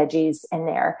side of veggies in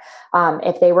there.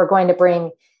 If they were going to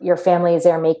bring your families,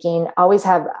 they're making, always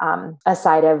have a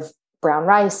side of brown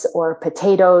rice or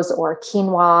potatoes or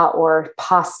quinoa or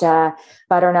pasta,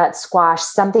 butternut squash,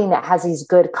 something that has these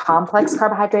good complex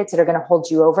carbohydrates that are going to hold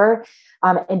you over.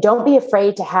 And don't be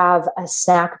afraid to have a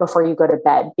snack before you go to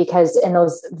bed, because in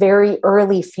those very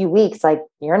early few weeks, like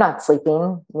you're not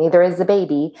sleeping, neither is the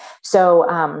baby.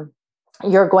 So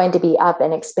you're going to be up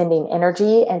and expending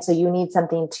energy. And so you need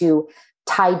something to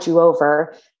tide you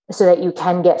over so that you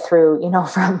can get through,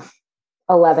 from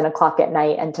 11 o'clock at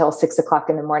night until 6 o'clock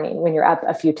in the morning when you're up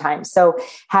a few times. So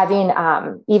having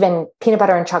even peanut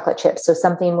butter and chocolate chips, so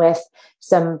something with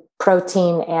some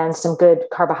protein and some good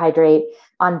carbohydrate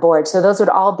on board. So those would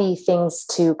all be things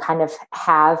to kind of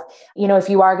have, if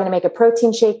you are going to make a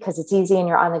protein shake because it's easy and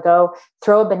you're on the go,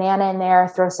 throw a banana in there,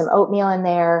 throw some oatmeal in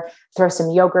there, throw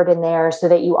some yogurt in there, so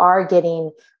that you are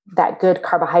getting that good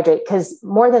carbohydrate, because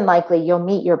more than likely you'll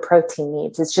meet your protein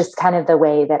needs. It's just kind of the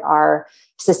way that our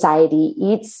society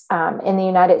eats in the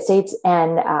United States.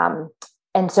 And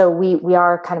so we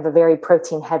are kind of a very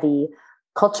protein heavy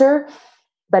culture,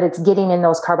 but it's getting in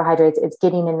those carbohydrates, it's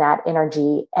getting in that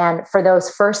energy. And for those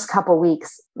first couple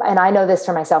weeks, and I know this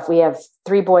for myself, we have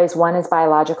 3 boys, 1 is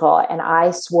biological. And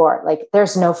I swore, like,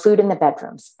 there's no food in the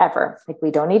bedrooms ever. Like,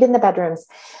 we don't eat in the bedrooms.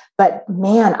 But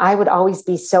man, I would always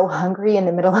be so hungry in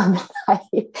the middle of the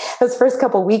night those first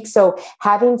couple of weeks. So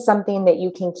having something that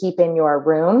you can keep in your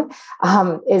room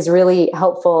is really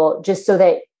helpful, just so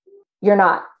that you're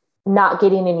not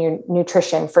getting in your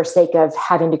nutrition for sake of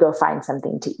having to go find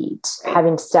something to eat,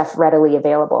 having stuff readily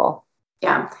available.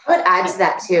 Yeah. I would add to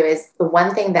that too, is the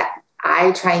one thing that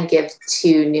I try and give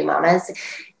to new mamas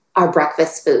are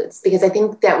breakfast foods, because I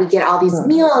think that we get all these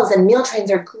meals, and meal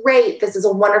trains are great. This is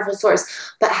a wonderful source,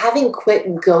 but having quick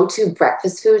go-to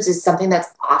breakfast foods is something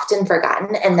that's often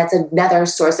forgotten. And that's another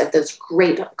source of those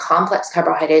great complex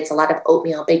carbohydrates, a lot of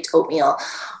oatmeal, baked oatmeal,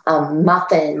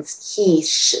 muffins,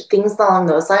 quiche, things along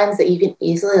those lines that you can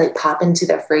easily like pop into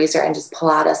the freezer and just pull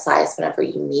out a slice whenever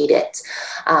you need it.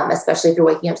 Especially if you're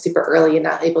waking up super early and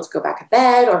not able to go back to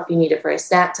bed, or if you need it for a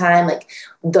snack time, like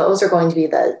those are going to be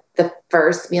the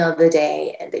first meal of the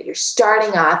day, and that you're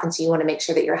starting off. And so you want to make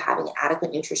sure that you're having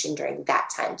adequate nutrition during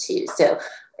that time too. So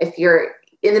if you're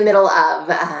in the middle of,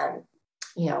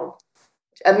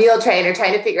 a meal train, or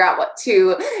trying to figure out what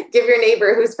to give your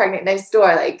neighbor who's pregnant next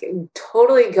door, like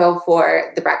totally go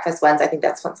for the breakfast ones. I think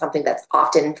that's something that's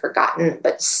often forgotten,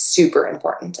 but super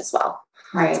important as well.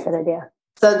 Right. That's a good idea.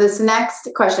 So this next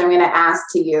question I'm going to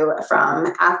ask to you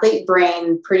from athlete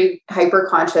brain, pretty hyper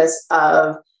conscious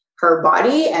of her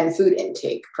body and food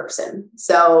intake person.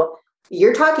 So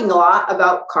you're talking a lot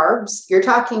about carbs. You're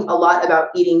talking a lot about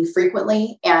eating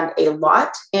frequently and a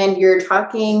lot. And you're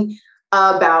talking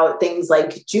about things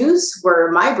like juice, where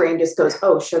my brain just goes,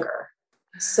 oh, sugar.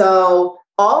 So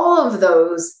all of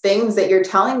those things that you're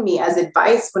telling me as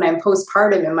advice when I'm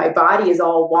postpartum and my body is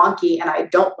all wonky and I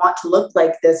don't want to look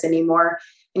like this anymore,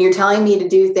 and you're telling me to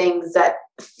do things that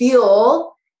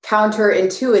feel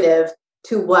counterintuitive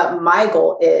to what my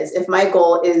goal is, if my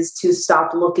goal is to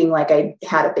stop looking like I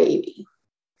had a baby.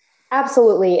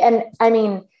 Absolutely. And I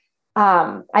mean,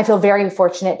 I feel very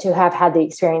fortunate to have had the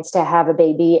experience to have a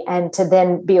baby, and to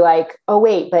then be like, oh,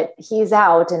 wait, but he's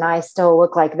out and I still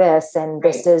look like this, and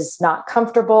this is not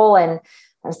comfortable. And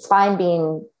I was fine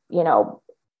being,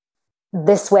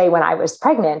 this way when I was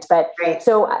pregnant. But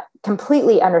so I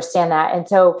completely understand that. And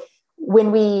so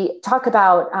when we talk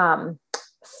about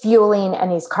fueling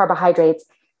and these carbohydrates,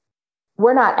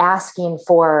 we're not asking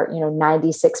for,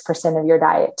 96% of your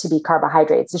diet to be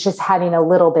carbohydrates. It's just having a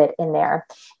little bit in there.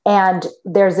 And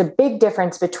there's a big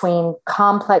difference between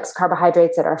complex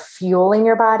carbohydrates that are fueling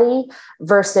your body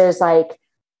versus like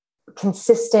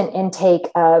consistent intake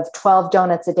of 12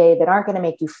 donuts a day that aren't going to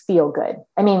make you feel good.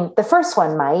 I mean, the first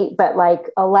one might, but like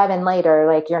 11 later,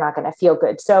 like you're not going to feel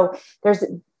good. So there's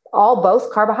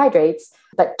both carbohydrates,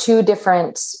 but two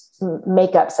different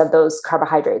makeups of those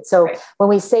carbohydrates. So when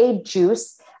we say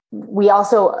juice, we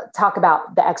also talk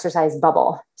about the exercise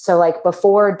bubble. So like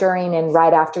before, during, and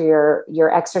right after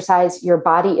your exercise, your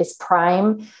body is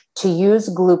prime to use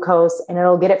glucose, and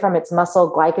it'll get it from its muscle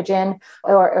glycogen,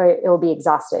 or it'll be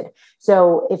exhausted.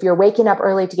 So if you're waking up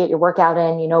early to get your workout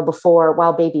in, before,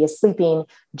 while baby is sleeping,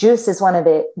 juice,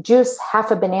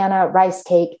 half a banana, rice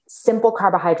cake, simple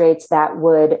carbohydrates that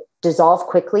would dissolve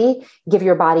quickly, give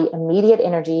your body immediate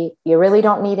energy. You really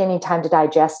don't need any time to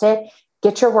digest it.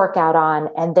 Get your workout on,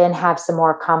 and then have some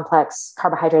more complex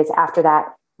carbohydrates after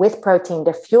that with protein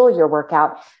to fuel your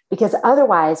workout. Because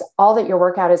otherwise, all that your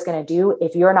workout is going to do,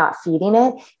 if you're not feeding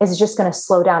it, is just going to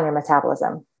slow down your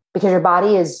metabolism, because your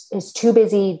body is too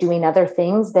busy doing other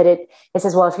things that it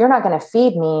says, well, if you're not going to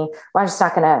feed me, well, I'm just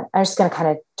going to kind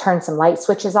of turn some light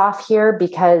switches off here,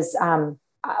 because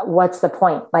what's the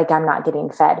point? Like, I'm not getting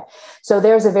fed. So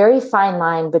there's a very fine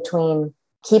line between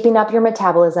keeping up your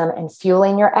metabolism and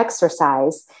fueling your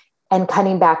exercise, and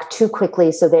cutting back too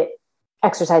quickly so that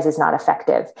exercise is not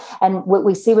effective. And what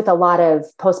we see with a lot of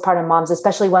postpartum moms,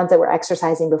 especially ones that were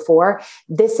exercising before,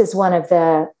 this is one of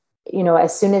the,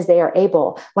 as soon as they are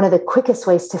able, one of the quickest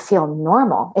ways to feel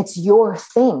normal. It's your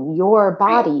thing, your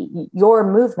body, your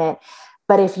movement.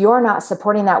 But if you're not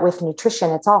supporting that with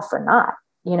nutrition, it's all for naught.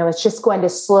 It's just going to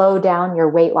slow down your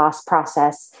weight loss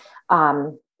process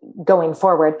going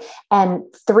forward. And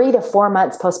 3 to 4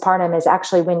 months postpartum is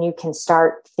actually when you can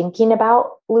start thinking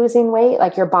about losing weight.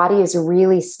 Like, your body is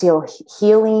really still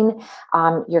healing.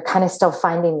 You're kind of still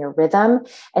finding your rhythm.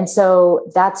 And so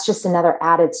that's just another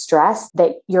added stress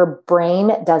that your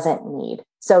brain doesn't need.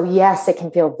 So yes, it can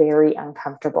feel very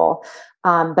uncomfortable.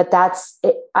 But that's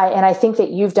it. I think that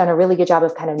you've done a really good job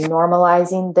of kind of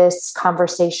normalizing this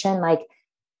conversation. Like,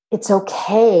 it's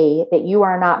okay that you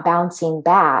are not bouncing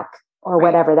back, or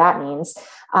whatever that means,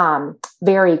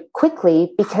 very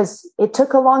quickly, because it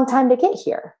took a long time to get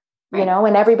here,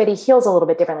 and everybody heals a little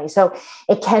bit differently. So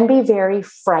it can be very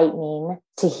frightening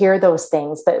to hear those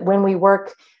things. But when we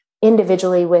work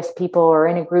individually with people or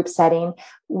in a group setting,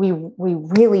 we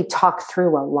really talk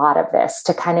through a lot of this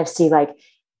to kind of see, like,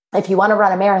 if you want to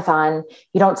run a marathon,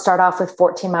 you don't start off with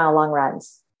 14-mile long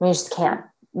runs. I mean, you just can't.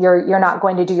 You're not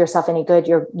going to do yourself any good.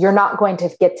 You're not going to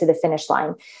get to the finish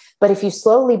line. But if you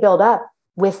slowly build up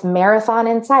with marathon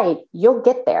in sight, you'll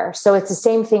get there. So it's the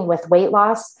same thing with weight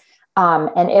loss.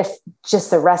 And if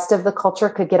just the rest of the culture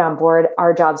could get on board,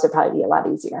 our jobs would probably be a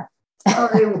lot easier.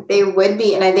 They would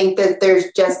be. And I think that there's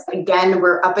just, again,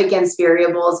 we're up against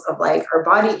variables of like our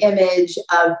body image,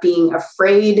 of being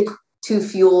afraid to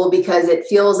fuel, because it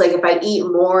feels like if I eat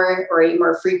more or eat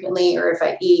more frequently, or if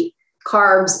I eat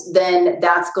carbs, then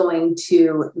that's going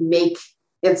to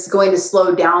it's going to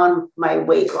slow down my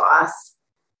weight loss.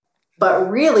 But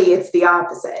really, it's the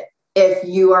opposite. If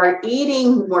you are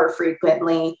eating more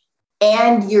frequently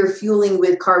and you're fueling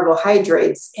with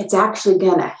carbohydrates, it's actually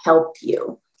going to help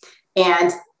you.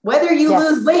 And whether you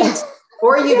lose weight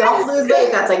or you don't lose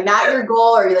weight, that's like not your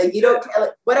goal, or you're like, you don't,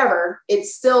 whatever,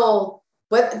 it's still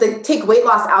take weight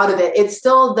loss out of it. It's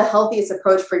still the healthiest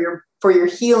approach for your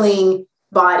healing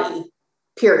body,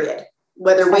 period.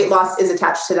 Whether weight loss is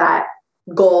attached to that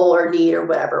goal or need or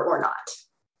whatever, or not.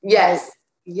 Yes.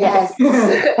 And yes,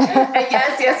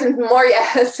 and more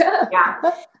yes.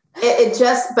 Yeah.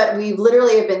 But we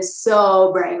literally have been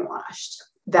so brainwashed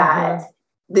that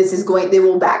they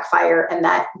will backfire, and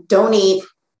that don't eat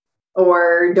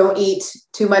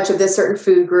too much of this certain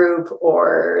food group,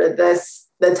 or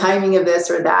the timing of this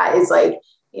or that is like,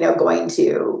 going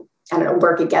to,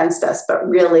 work against us. But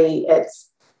really, it's,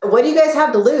 what do you guys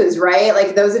have to lose, right?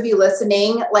 Like, those of you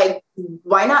listening, like,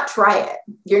 why not try it?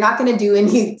 You're not going to do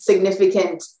any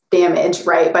significant damage,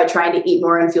 right, by trying to eat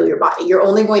more and fuel your body. You're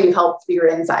only going to help your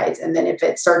insides. And then if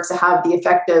it starts to have the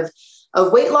effect of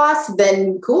weight loss,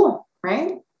 then cool,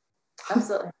 right?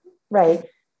 Absolutely. Right.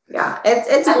 Yeah.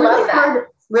 It's a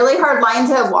really hard line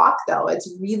to walk, though.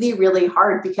 It's really, really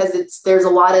hard, because there's a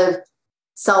lot of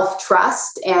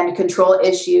self-trust and control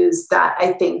issues that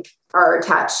I think are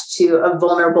attached to a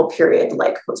vulnerable period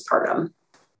like postpartum.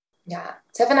 Yeah.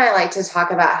 Tiff and I like to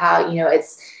talk about how,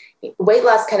 it's weight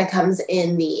loss kind of comes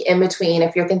in the in-between.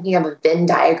 If you're thinking of a Venn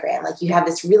diagram, like, you have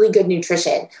this really good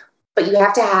nutrition, but you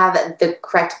have to have the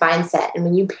correct mindset. And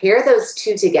when you pair those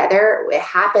two together, it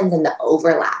happens in the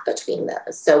overlap between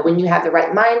those. So when you have the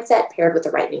right mindset paired with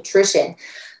the right nutrition,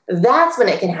 that's when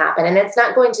it can happen. And it's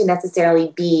not going to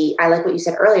necessarily be, I like what you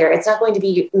said earlier, it's not going to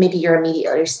be maybe your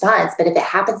immediate response, but if it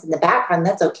happens in the background,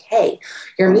 that's okay.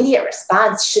 Your immediate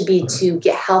response should be to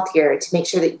get healthier, to make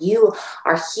sure that you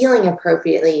are healing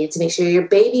appropriately, to make sure your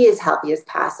baby is healthy as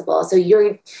possible. So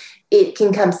it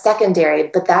can come secondary,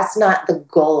 but that's not the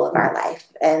goal of our life.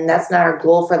 And that's not our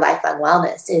goal for lifelong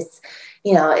wellness. It's,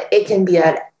 it can be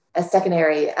a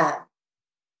secondary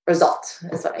result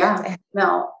is what I would say.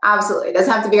 No, absolutely. It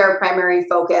doesn't have to be our primary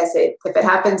focus. If it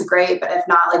happens, great. But if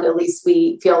not, like, at least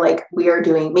we feel like we are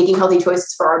making healthy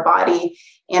choices for our body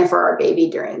and for our baby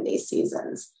during these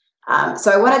seasons.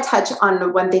 So I want to touch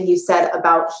on one thing you said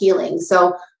about healing.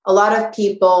 So a lot of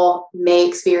people may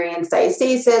experience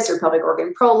diastasis or pelvic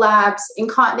organ prolapse,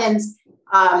 incontinence,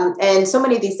 and so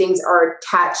many of these things are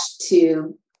attached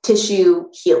to tissue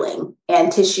healing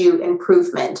and tissue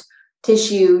improvement,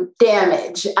 tissue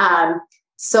damage.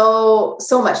 So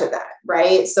much of that,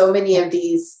 right? So many of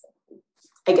these,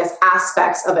 I guess,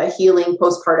 aspects of a healing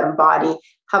postpartum body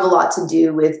have a lot to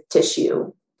do with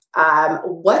tissue.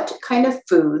 What kind of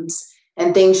foods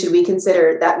and things should we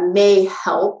consider that may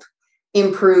help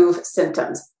improve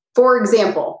symptoms? For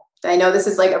example, I know this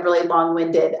is like a really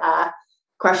long-winded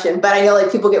question, but I know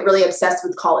like people get really obsessed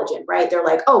with collagen, right? They're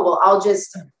like, oh, well,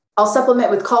 I'll supplement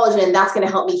with collagen and that's going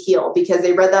to help me heal because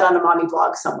they read that on a mommy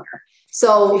blog somewhere.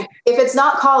 So if it's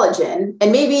not collagen,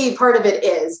 and maybe part of it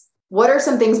is, what are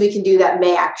some things we can do that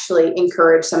may actually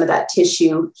encourage some of that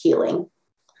tissue healing?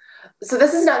 So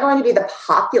this is not going to be the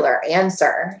popular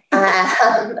answer.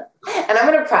 And I'm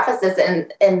going to preface this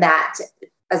in that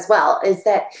as well, is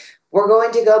that we're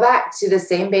going to go back to the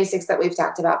same basics that we've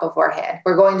talked about beforehand.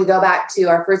 We're going to go back to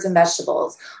our fruits and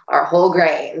vegetables, our whole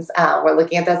grains. We're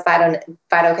looking at those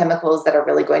phytochemicals that are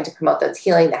really going to promote those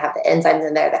healing, that have the enzymes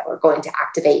in there that we're going to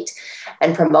activate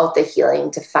and promote the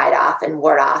healing to fight off and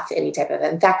ward off any type of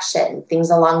infection, things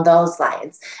along those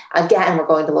lines. Again, we're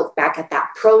going to look back at that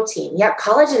protein. Yeah,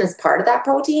 collagen is part of that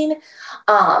protein.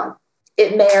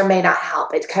 It may or may not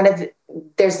help. It kind of,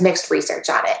 there's mixed research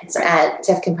on it. And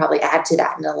Tiff can probably add to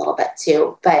that in a little bit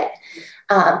too. But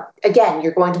again,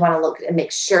 you're going to want to look and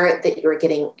make sure that you're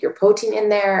getting your protein in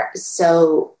there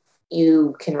so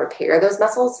you can repair those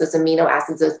muscles, those amino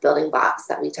acids, those building blocks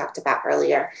that we talked about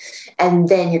earlier. And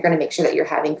then you're going to make sure that you're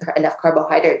having enough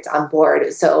carbohydrates on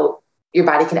board so your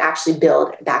body can actually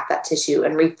build back that tissue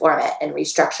and reform it and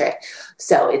restructure it.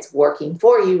 So it's working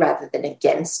for you rather than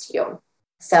against you.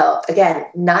 So again,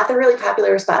 not the really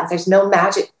popular response. There's no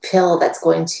magic pill that's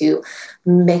going to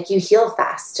make you heal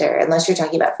faster, unless you're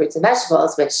talking about fruits and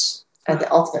vegetables, which are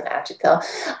the ultimate magic pill.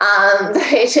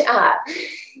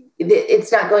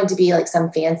 It's not going to be like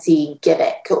some fancy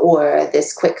gimmick or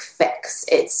this quick fix.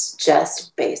 It's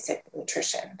just basic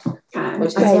nutrition, which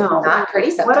is not pretty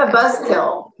sometimes. What a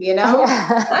buzzkill, you know?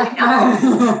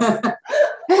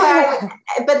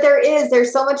 But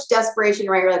there's so much desperation,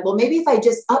 right? You're like, well, maybe if I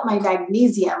just up my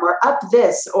magnesium or up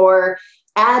this or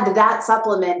add that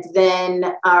supplement,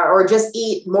 then, or just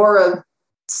eat more of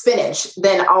spinach,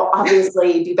 then I'll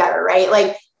obviously be better, right?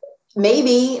 Like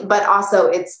maybe, but also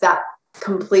it's that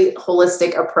complete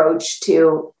holistic approach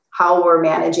to how we're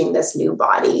managing this new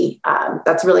body.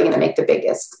 That's really going to make the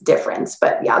biggest difference.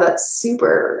 But yeah, that's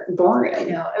super boring. I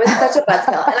know. It was such a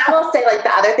buzzkill. And I will say, like,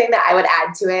 the other thing that I would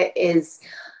add to it is,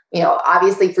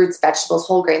 obviously fruits, vegetables,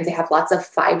 whole grains, they have lots of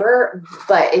fiber,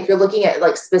 but if you're looking at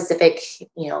like specific,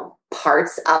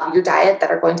 parts of your diet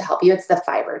that are going to help you, it's the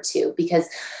fiber too, because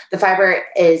the fiber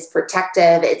is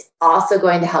protective. It's also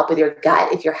going to help with your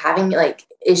gut. If you're having like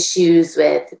issues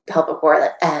with pelvic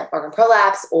organ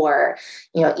prolapse, or,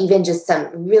 even just some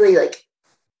really like,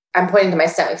 I'm pointing to my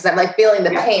stomach because I'm like feeling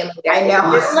the pain. I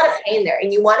know. There's a lot of pain there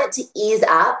and you want it to ease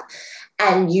up.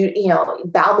 And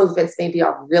bowel movements may be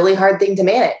a really hard thing to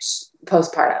manage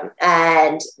postpartum.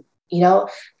 And,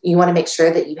 you want to make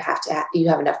sure that you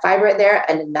have enough fiber in there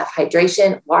and enough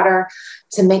hydration, water,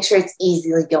 to make sure it's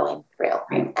easily going through.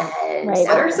 Right. And what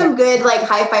are some good like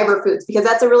high fiber foods? Because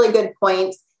that's a really good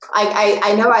point.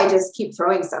 I know I just keep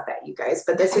throwing stuff at you guys,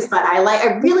 but this is fun.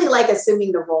 I really like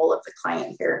assuming the role of the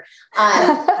client here,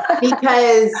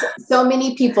 because so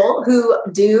many people who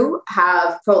do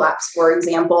have prolapse, for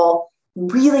example,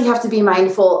 really have to be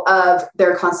mindful of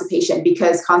their constipation,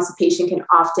 because constipation can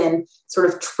often sort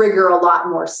of trigger a lot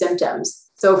more symptoms.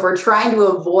 So if we're trying to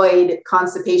avoid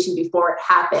constipation before it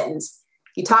happens,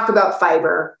 you talk about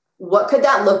fiber. What could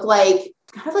that look like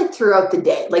kind of like throughout the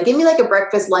day? Like give me like a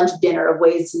breakfast, lunch, dinner of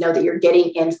ways to know that you're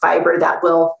getting in fiber that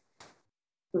will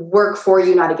work for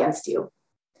you, not against you?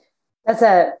 That's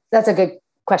a good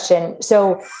question.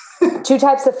 So 2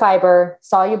 types of fiber,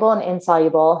 soluble and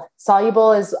insoluble.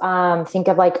 Soluble is, think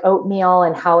of like oatmeal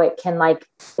and how it can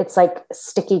it's like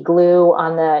sticky glue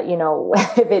on the,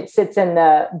 if it sits in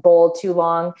the bowl too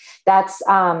long, that's,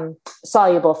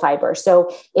 soluble fiber.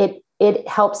 So it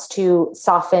helps to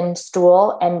soften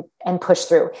stool and push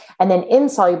through. And then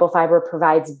insoluble fiber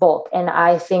provides bulk. And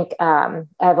I think,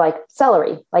 of like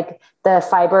celery, like the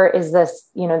fiber is this,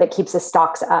 that keeps the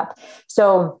stalks up.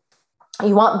 So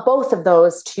you want both of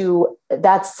those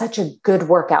that's such a good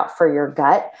workout for your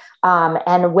gut.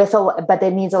 But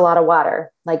it needs a lot of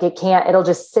water. Like it'll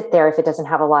just sit there if it doesn't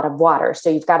have a lot of water. So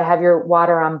you've got to have your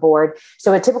water on board.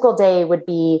 So a typical day would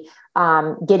be,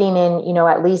 getting in,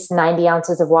 at least 90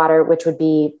 ounces of water, which would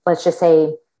be, let's just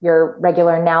say your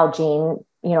regular Nalgene,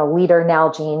 liter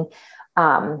Nalgene,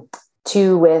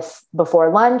 2 with before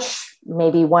lunch,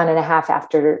 maybe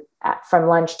 1.5 from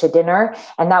lunch to dinner.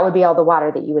 And that would be all the water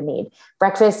that you would need.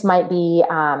 Breakfast might be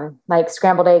like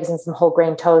scrambled eggs and some whole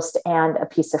grain toast and a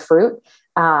piece of fruit.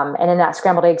 And in that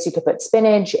scrambled eggs, you could put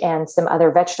spinach and some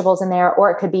other vegetables in there,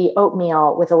 or it could be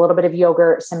oatmeal with a little bit of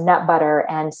yogurt, some nut butter,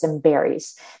 and some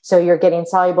berries. So you're getting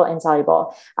soluble,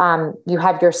 insoluble. You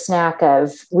have your snack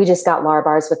we just got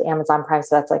Lar-bars with Amazon Prime.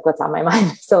 So that's like what's on my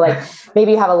mind. So like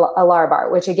maybe you have a Lar-bar,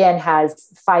 which again has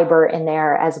fiber in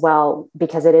there as well,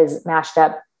 because it is mashed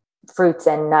up fruits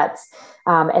and nuts.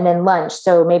 And then lunch.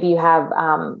 So maybe you have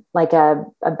like a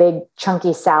big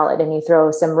chunky salad and you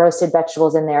throw some roasted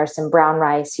vegetables in there, some brown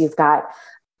rice, you've got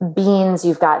beans,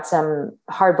 you've got some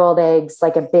hard-boiled eggs,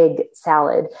 like a big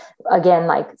salad, again,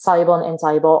 like soluble and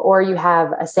insoluble, or you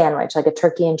have a sandwich, like a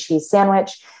turkey and cheese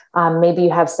sandwich. Maybe you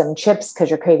have some chips because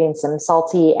you're craving some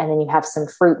salty, and then you have some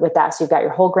fruit with that. So you've got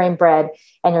your whole grain bread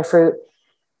and your fruit.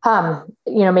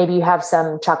 Maybe you have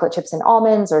some chocolate chips and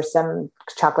almonds, or some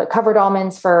chocolate covered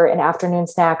almonds for an afternoon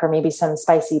snack, or maybe some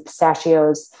spicy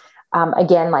pistachios.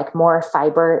 Again, like more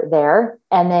fiber there.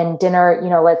 And then dinner,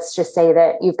 let's just say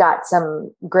that you've got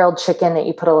some grilled chicken that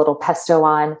you put a little pesto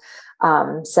on,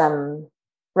 some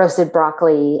roasted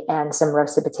broccoli and some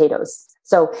roasted potatoes.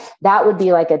 So that would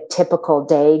be like a typical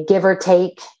day, give or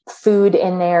take food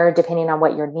in there, depending on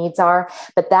what your needs are.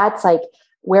 But that's like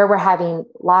where we're having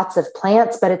lots of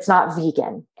plants, but it's not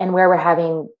vegan, and where we're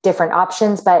having different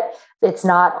options, but it's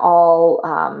not all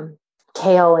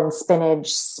kale and spinach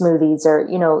smoothies or,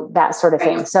 that sort of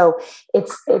thing. So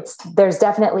there's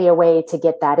definitely a way to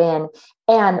get that in.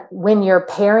 And when you're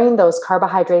pairing those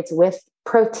carbohydrates with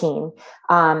protein,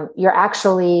 you're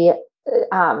actually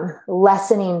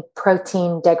lessening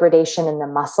protein degradation in the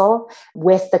muscle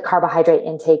with the carbohydrate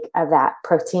intake of that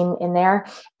protein in there.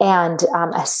 And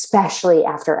especially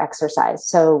after exercise.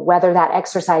 So whether that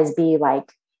exercise be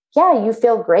like, yeah, you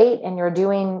feel great and you're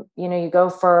doing, you go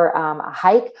for a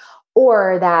hike,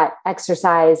 or that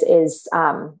exercise is,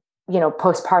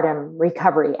 postpartum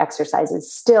recovery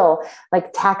exercises, still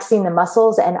like taxing the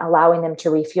muscles and allowing them to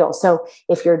refuel. So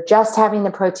if you're just having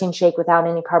the protein shake without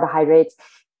any carbohydrates,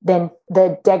 then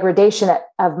the degradation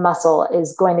of muscle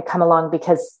is going to come along,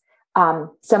 because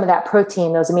some of that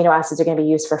protein, those amino acids, are going to be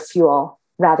used for fuel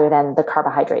rather than the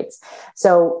carbohydrates.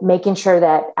 So making sure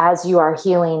that as you are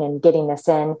healing and getting this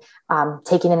in,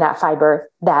 taking in that fiber,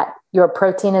 that your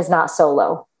protein is not so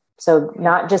low. So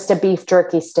not just a beef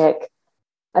jerky stick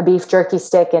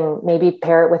and maybe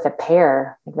pair it with a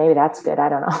pear. Maybe that's good. I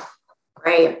don't know.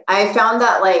 Right. I found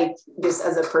that, like, just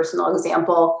as a personal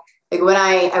example, like when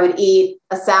I would eat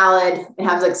a salad and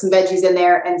have like some veggies in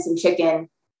there and some chicken,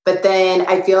 but then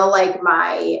I feel like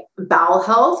my bowel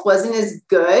health wasn't as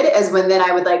good as when then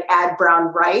I would like add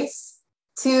brown rice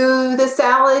to the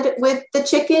salad with the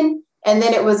chicken. And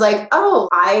then it was like, oh,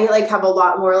 I like have a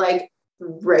lot more like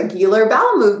regular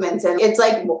bowel movements, and it's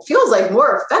like, feels like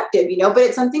more effective, but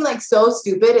it's something like so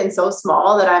stupid and so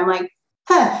small that I'm like,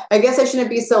 I guess I shouldn't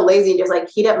be so lazy and just like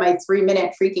heat up my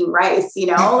 3-minute freaking rice,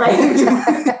 like,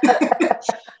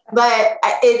 but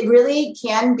it really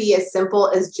can be as simple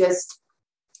as just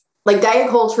like diet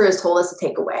culture has told us to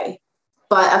take away,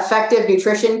 but effective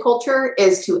nutrition culture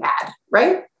is to add,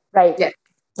 right? Right. Yeah.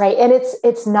 Right. And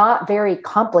it's not very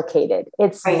complicated.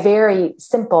 It's very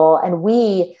simple. And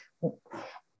we,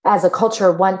 as a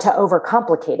culture, want to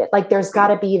overcomplicate it. Like there's got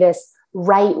to be this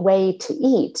right way to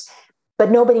eat, but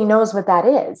nobody knows what that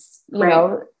is, you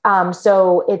know?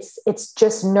 So it's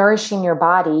just nourishing your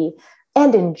body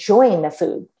and enjoying the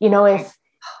food.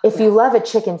 If you love a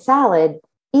chicken salad,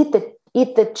 eat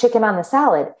the chicken on the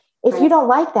salad. If you don't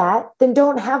like that, then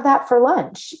don't have that for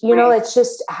lunch. It's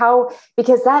just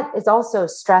because that is also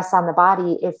stress on the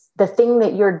body. If the thing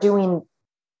that you're doing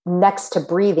next to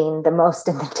breathing the most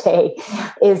in the day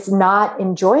is not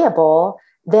enjoyable,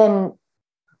 then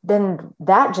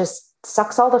that just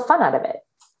sucks all the fun out of it.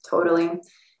 Totally.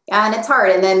 Yeah. And it's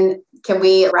hard. And then can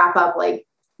we wrap up like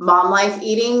mom life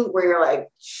eating where you're like,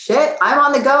 shit, I'm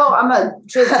on the go. I'm going to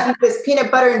just eat this peanut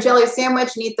butter and jelly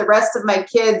sandwich and eat the rest of my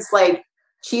kids like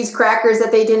cheese crackers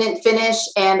that they didn't finish,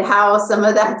 and how some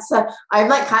of that stuff, I'm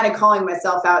like kind of calling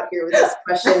myself out here with this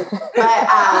question,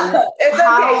 but it's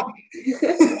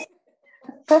okay.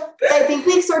 I think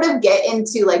we sort of get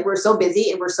into like, we're so busy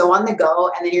and we're so on the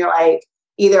go. And then you're like,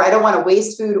 either I don't want to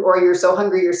waste food, or you're so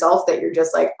hungry yourself that you're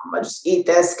just like, I'm going to just eat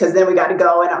this because then we got to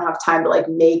go and I don't have time to like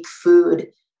make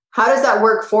food. How does that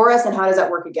work for us? And how does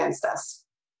that work against us?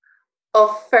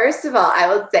 Well, first of all, I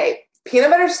would say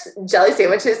peanut butter jelly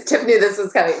sandwiches. Tiffany, this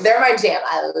was coming. They're my jam.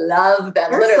 I love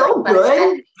them. They're so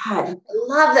good. I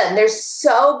love them. They're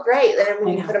so great. And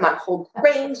when you put them on whole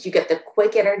grains, you get the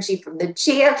quick energy from the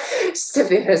jam.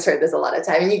 Tiffany has heard this a lot of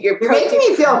time. And you're making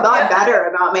me feel a lot better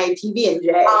about my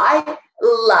PB&J. I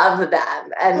love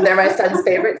them. And they're my son's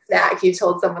favorite snack. He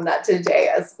told someone that today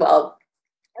as well.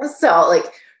 So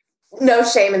like, no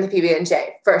shame in the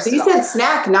PB&J. First, so you said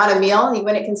snack, not a meal. You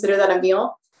wouldn't consider that a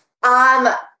meal?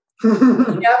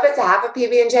 If it's a half a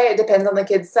PB&J, it depends on the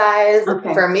kid's size.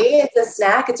 Okay. For me, it's a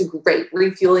snack. It's a great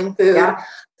refueling food. Yeah.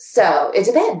 So it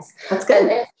depends. That's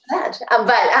good.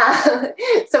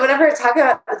 So whenever we're talking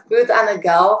about foods on the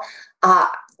go,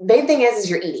 main thing is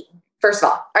you're eating. First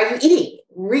of all, are you eating?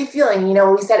 Refueling.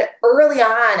 We said early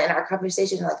on in our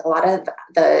conversation, like a lot of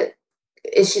the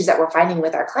issues that we're finding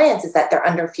with our clients is that they're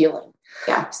under fueling.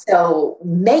 Yeah. So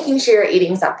making sure you're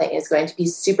eating something is going to be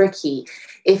super key.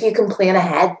 If you can plan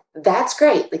ahead, that's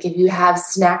great. Like if you have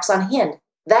snacks on hand,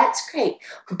 that's great.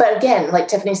 But again, like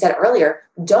Tiffany said earlier,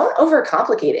 don't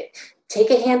overcomplicate it. Take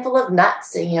a handful of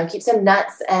nuts and, keep some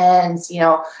nuts and,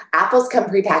 apples come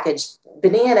prepackaged,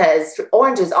 bananas,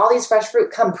 oranges, all these fresh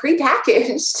fruit come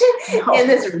prepackaged in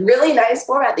this really nice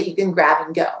format that you can grab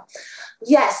and go.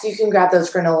 Yes, you can grab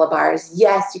those granola bars.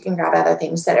 Yes, you can grab other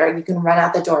things you can run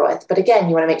out the door with. But again,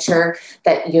 you want to make sure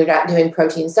that you're not doing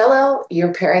protein solo.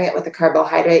 You're pairing it with a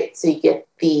carbohydrate so you get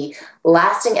the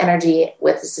lasting energy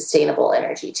with the sustainable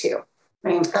energy too.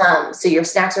 Right. So your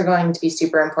snacks are going to be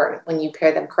super important when you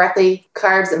pair them correctly.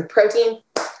 Carbs and protein,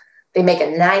 they make a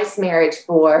nice marriage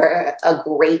for a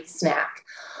great snack.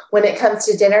 When it comes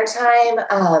to dinner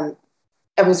time,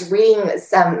 I was reading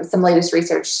some latest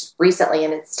research recently,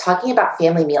 and it's talking about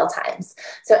family meal times.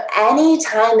 So any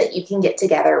time that you can get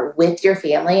together with your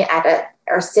family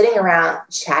or sitting around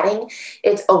chatting,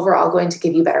 it's overall going to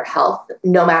give you better health,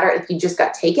 no matter if you just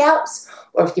got takeouts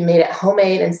or if you made it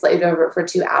homemade and slaved over it for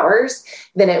 2 hours,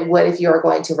 than it would if you were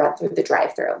going to run through the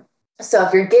drive-thru. So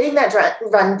if you're getting that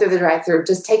run through the drive-thru,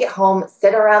 just take it home,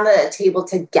 sit around the table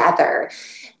together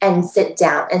and sit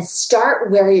down and start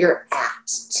where you're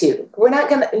at too. We're not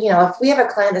going to, if we have a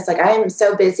client that's like, I am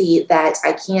so busy that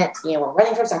I can't, we're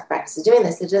running from soccer practice and doing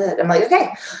this. I'm like,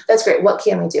 okay, that's great. What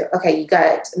can we do? Okay. You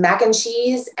got mac and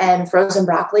cheese and frozen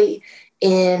broccoli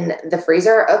in the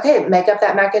freezer. Okay. Make up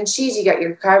that mac and cheese. You got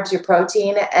your carbs, your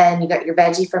protein, and you got your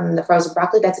veggie from the frozen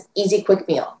broccoli. That's an easy, quick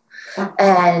meal. Yeah.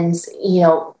 And,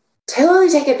 totally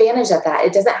take advantage of that.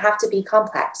 It doesn't have to be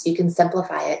complex. You can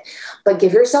simplify it, but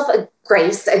give yourself a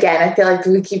grace. Again, I feel like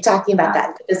we keep talking about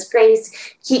that. This grace,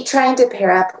 keep trying to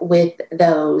pair up with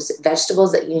those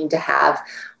vegetables that you need to have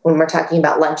when we're talking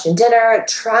about lunch and dinner.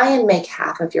 Try and make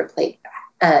half of your plate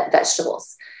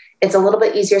vegetables. It's a little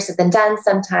bit easier said than done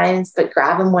sometimes, but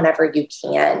grab them whenever you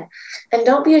can. And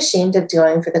don't be ashamed of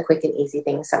doing for the quick and easy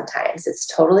things sometimes. It's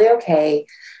totally okay.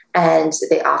 And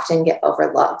they often get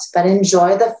overlooked, but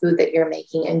enjoy the food that you're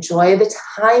making. Enjoy the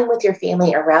time with your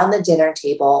family around the dinner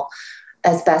table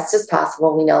as best as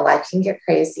possible. We know life can get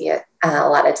crazy a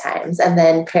lot of times. And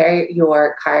then pair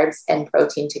your carbs and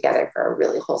protein together for a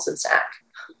really wholesome snack.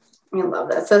 I love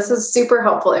this. This is super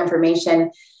helpful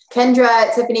information.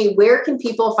 Kendra, Tiffany, where can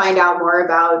people find out more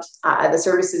about the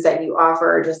services that you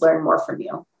offer or just learn more from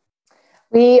you?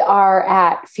 We are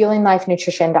at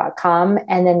fuelinglifenutrition.com,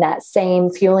 and then that same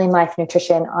Fueling Life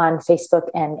Nutrition on Facebook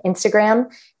and Instagram.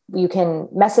 You can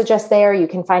message us there. You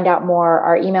can find out more.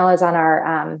 Our email is on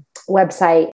our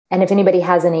website. And if anybody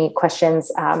has any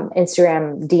questions,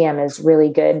 Instagram DM is really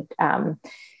good.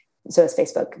 So is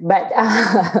Facebook. But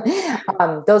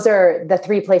those are the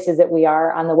 3 places that we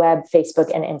are on the web, Facebook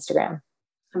and Instagram.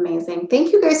 Amazing.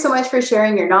 Thank you guys so much for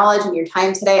sharing your knowledge and your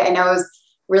time today. I know it was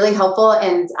really helpful,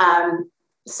 and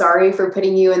sorry for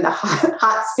putting you in the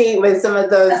hot seat with some of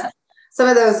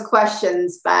those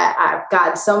questions, but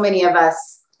God, so many of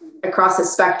us across the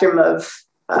spectrum of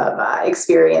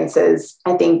experiences,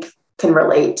 I think can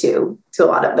relate to a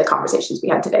lot of the conversations we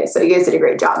had today. So you guys did a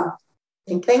great job.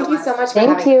 Thank you so much.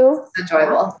 Thank you. It's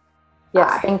enjoyable.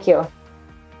 Yes, thank you.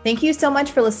 Thank you so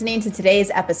much for listening to today's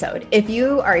episode. If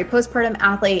you are a postpartum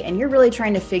athlete and you're really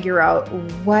trying to figure out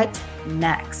what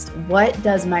next, what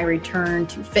does my return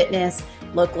to fitness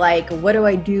look like? What do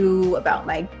I do about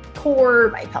my core,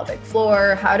 my pelvic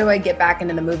floor? How do I get back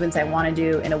into the movements I want to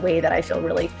do in a way that I feel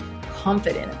really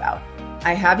confident about?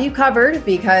 I have you covered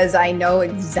because I know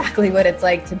exactly what it's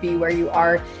like to be where you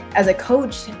are as a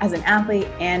coach, as an athlete,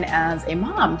 and as a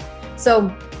mom.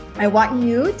 So I want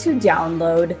you to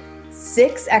download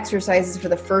 6 exercises for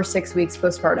the first 6 weeks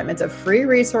postpartum. It's a free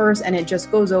resource and it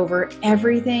just goes over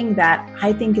everything that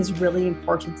I think is really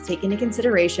important to take into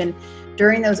consideration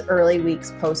during those early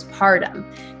weeks postpartum.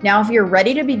 Now, if you're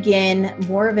ready to begin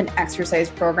more of an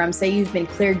exercise program, say you've been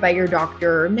cleared by your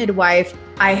doctor or midwife,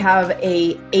 I have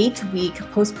a 8-week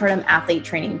postpartum athlete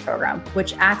training program,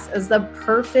 which acts as the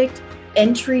perfect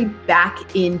entry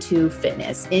back into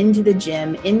fitness, into the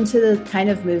gym, into the kind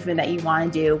of movement that you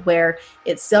want to do, where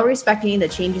it's still respecting the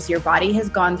changes your body has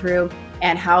gone through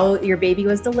and how your baby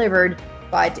was delivered,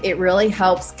 but it really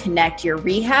helps connect your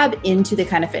rehab into the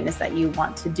kind of fitness that you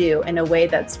want to do in a way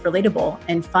that's relatable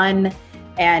and fun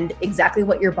and exactly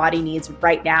what your body needs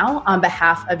right now on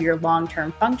behalf of your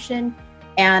long-term function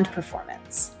and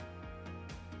performance.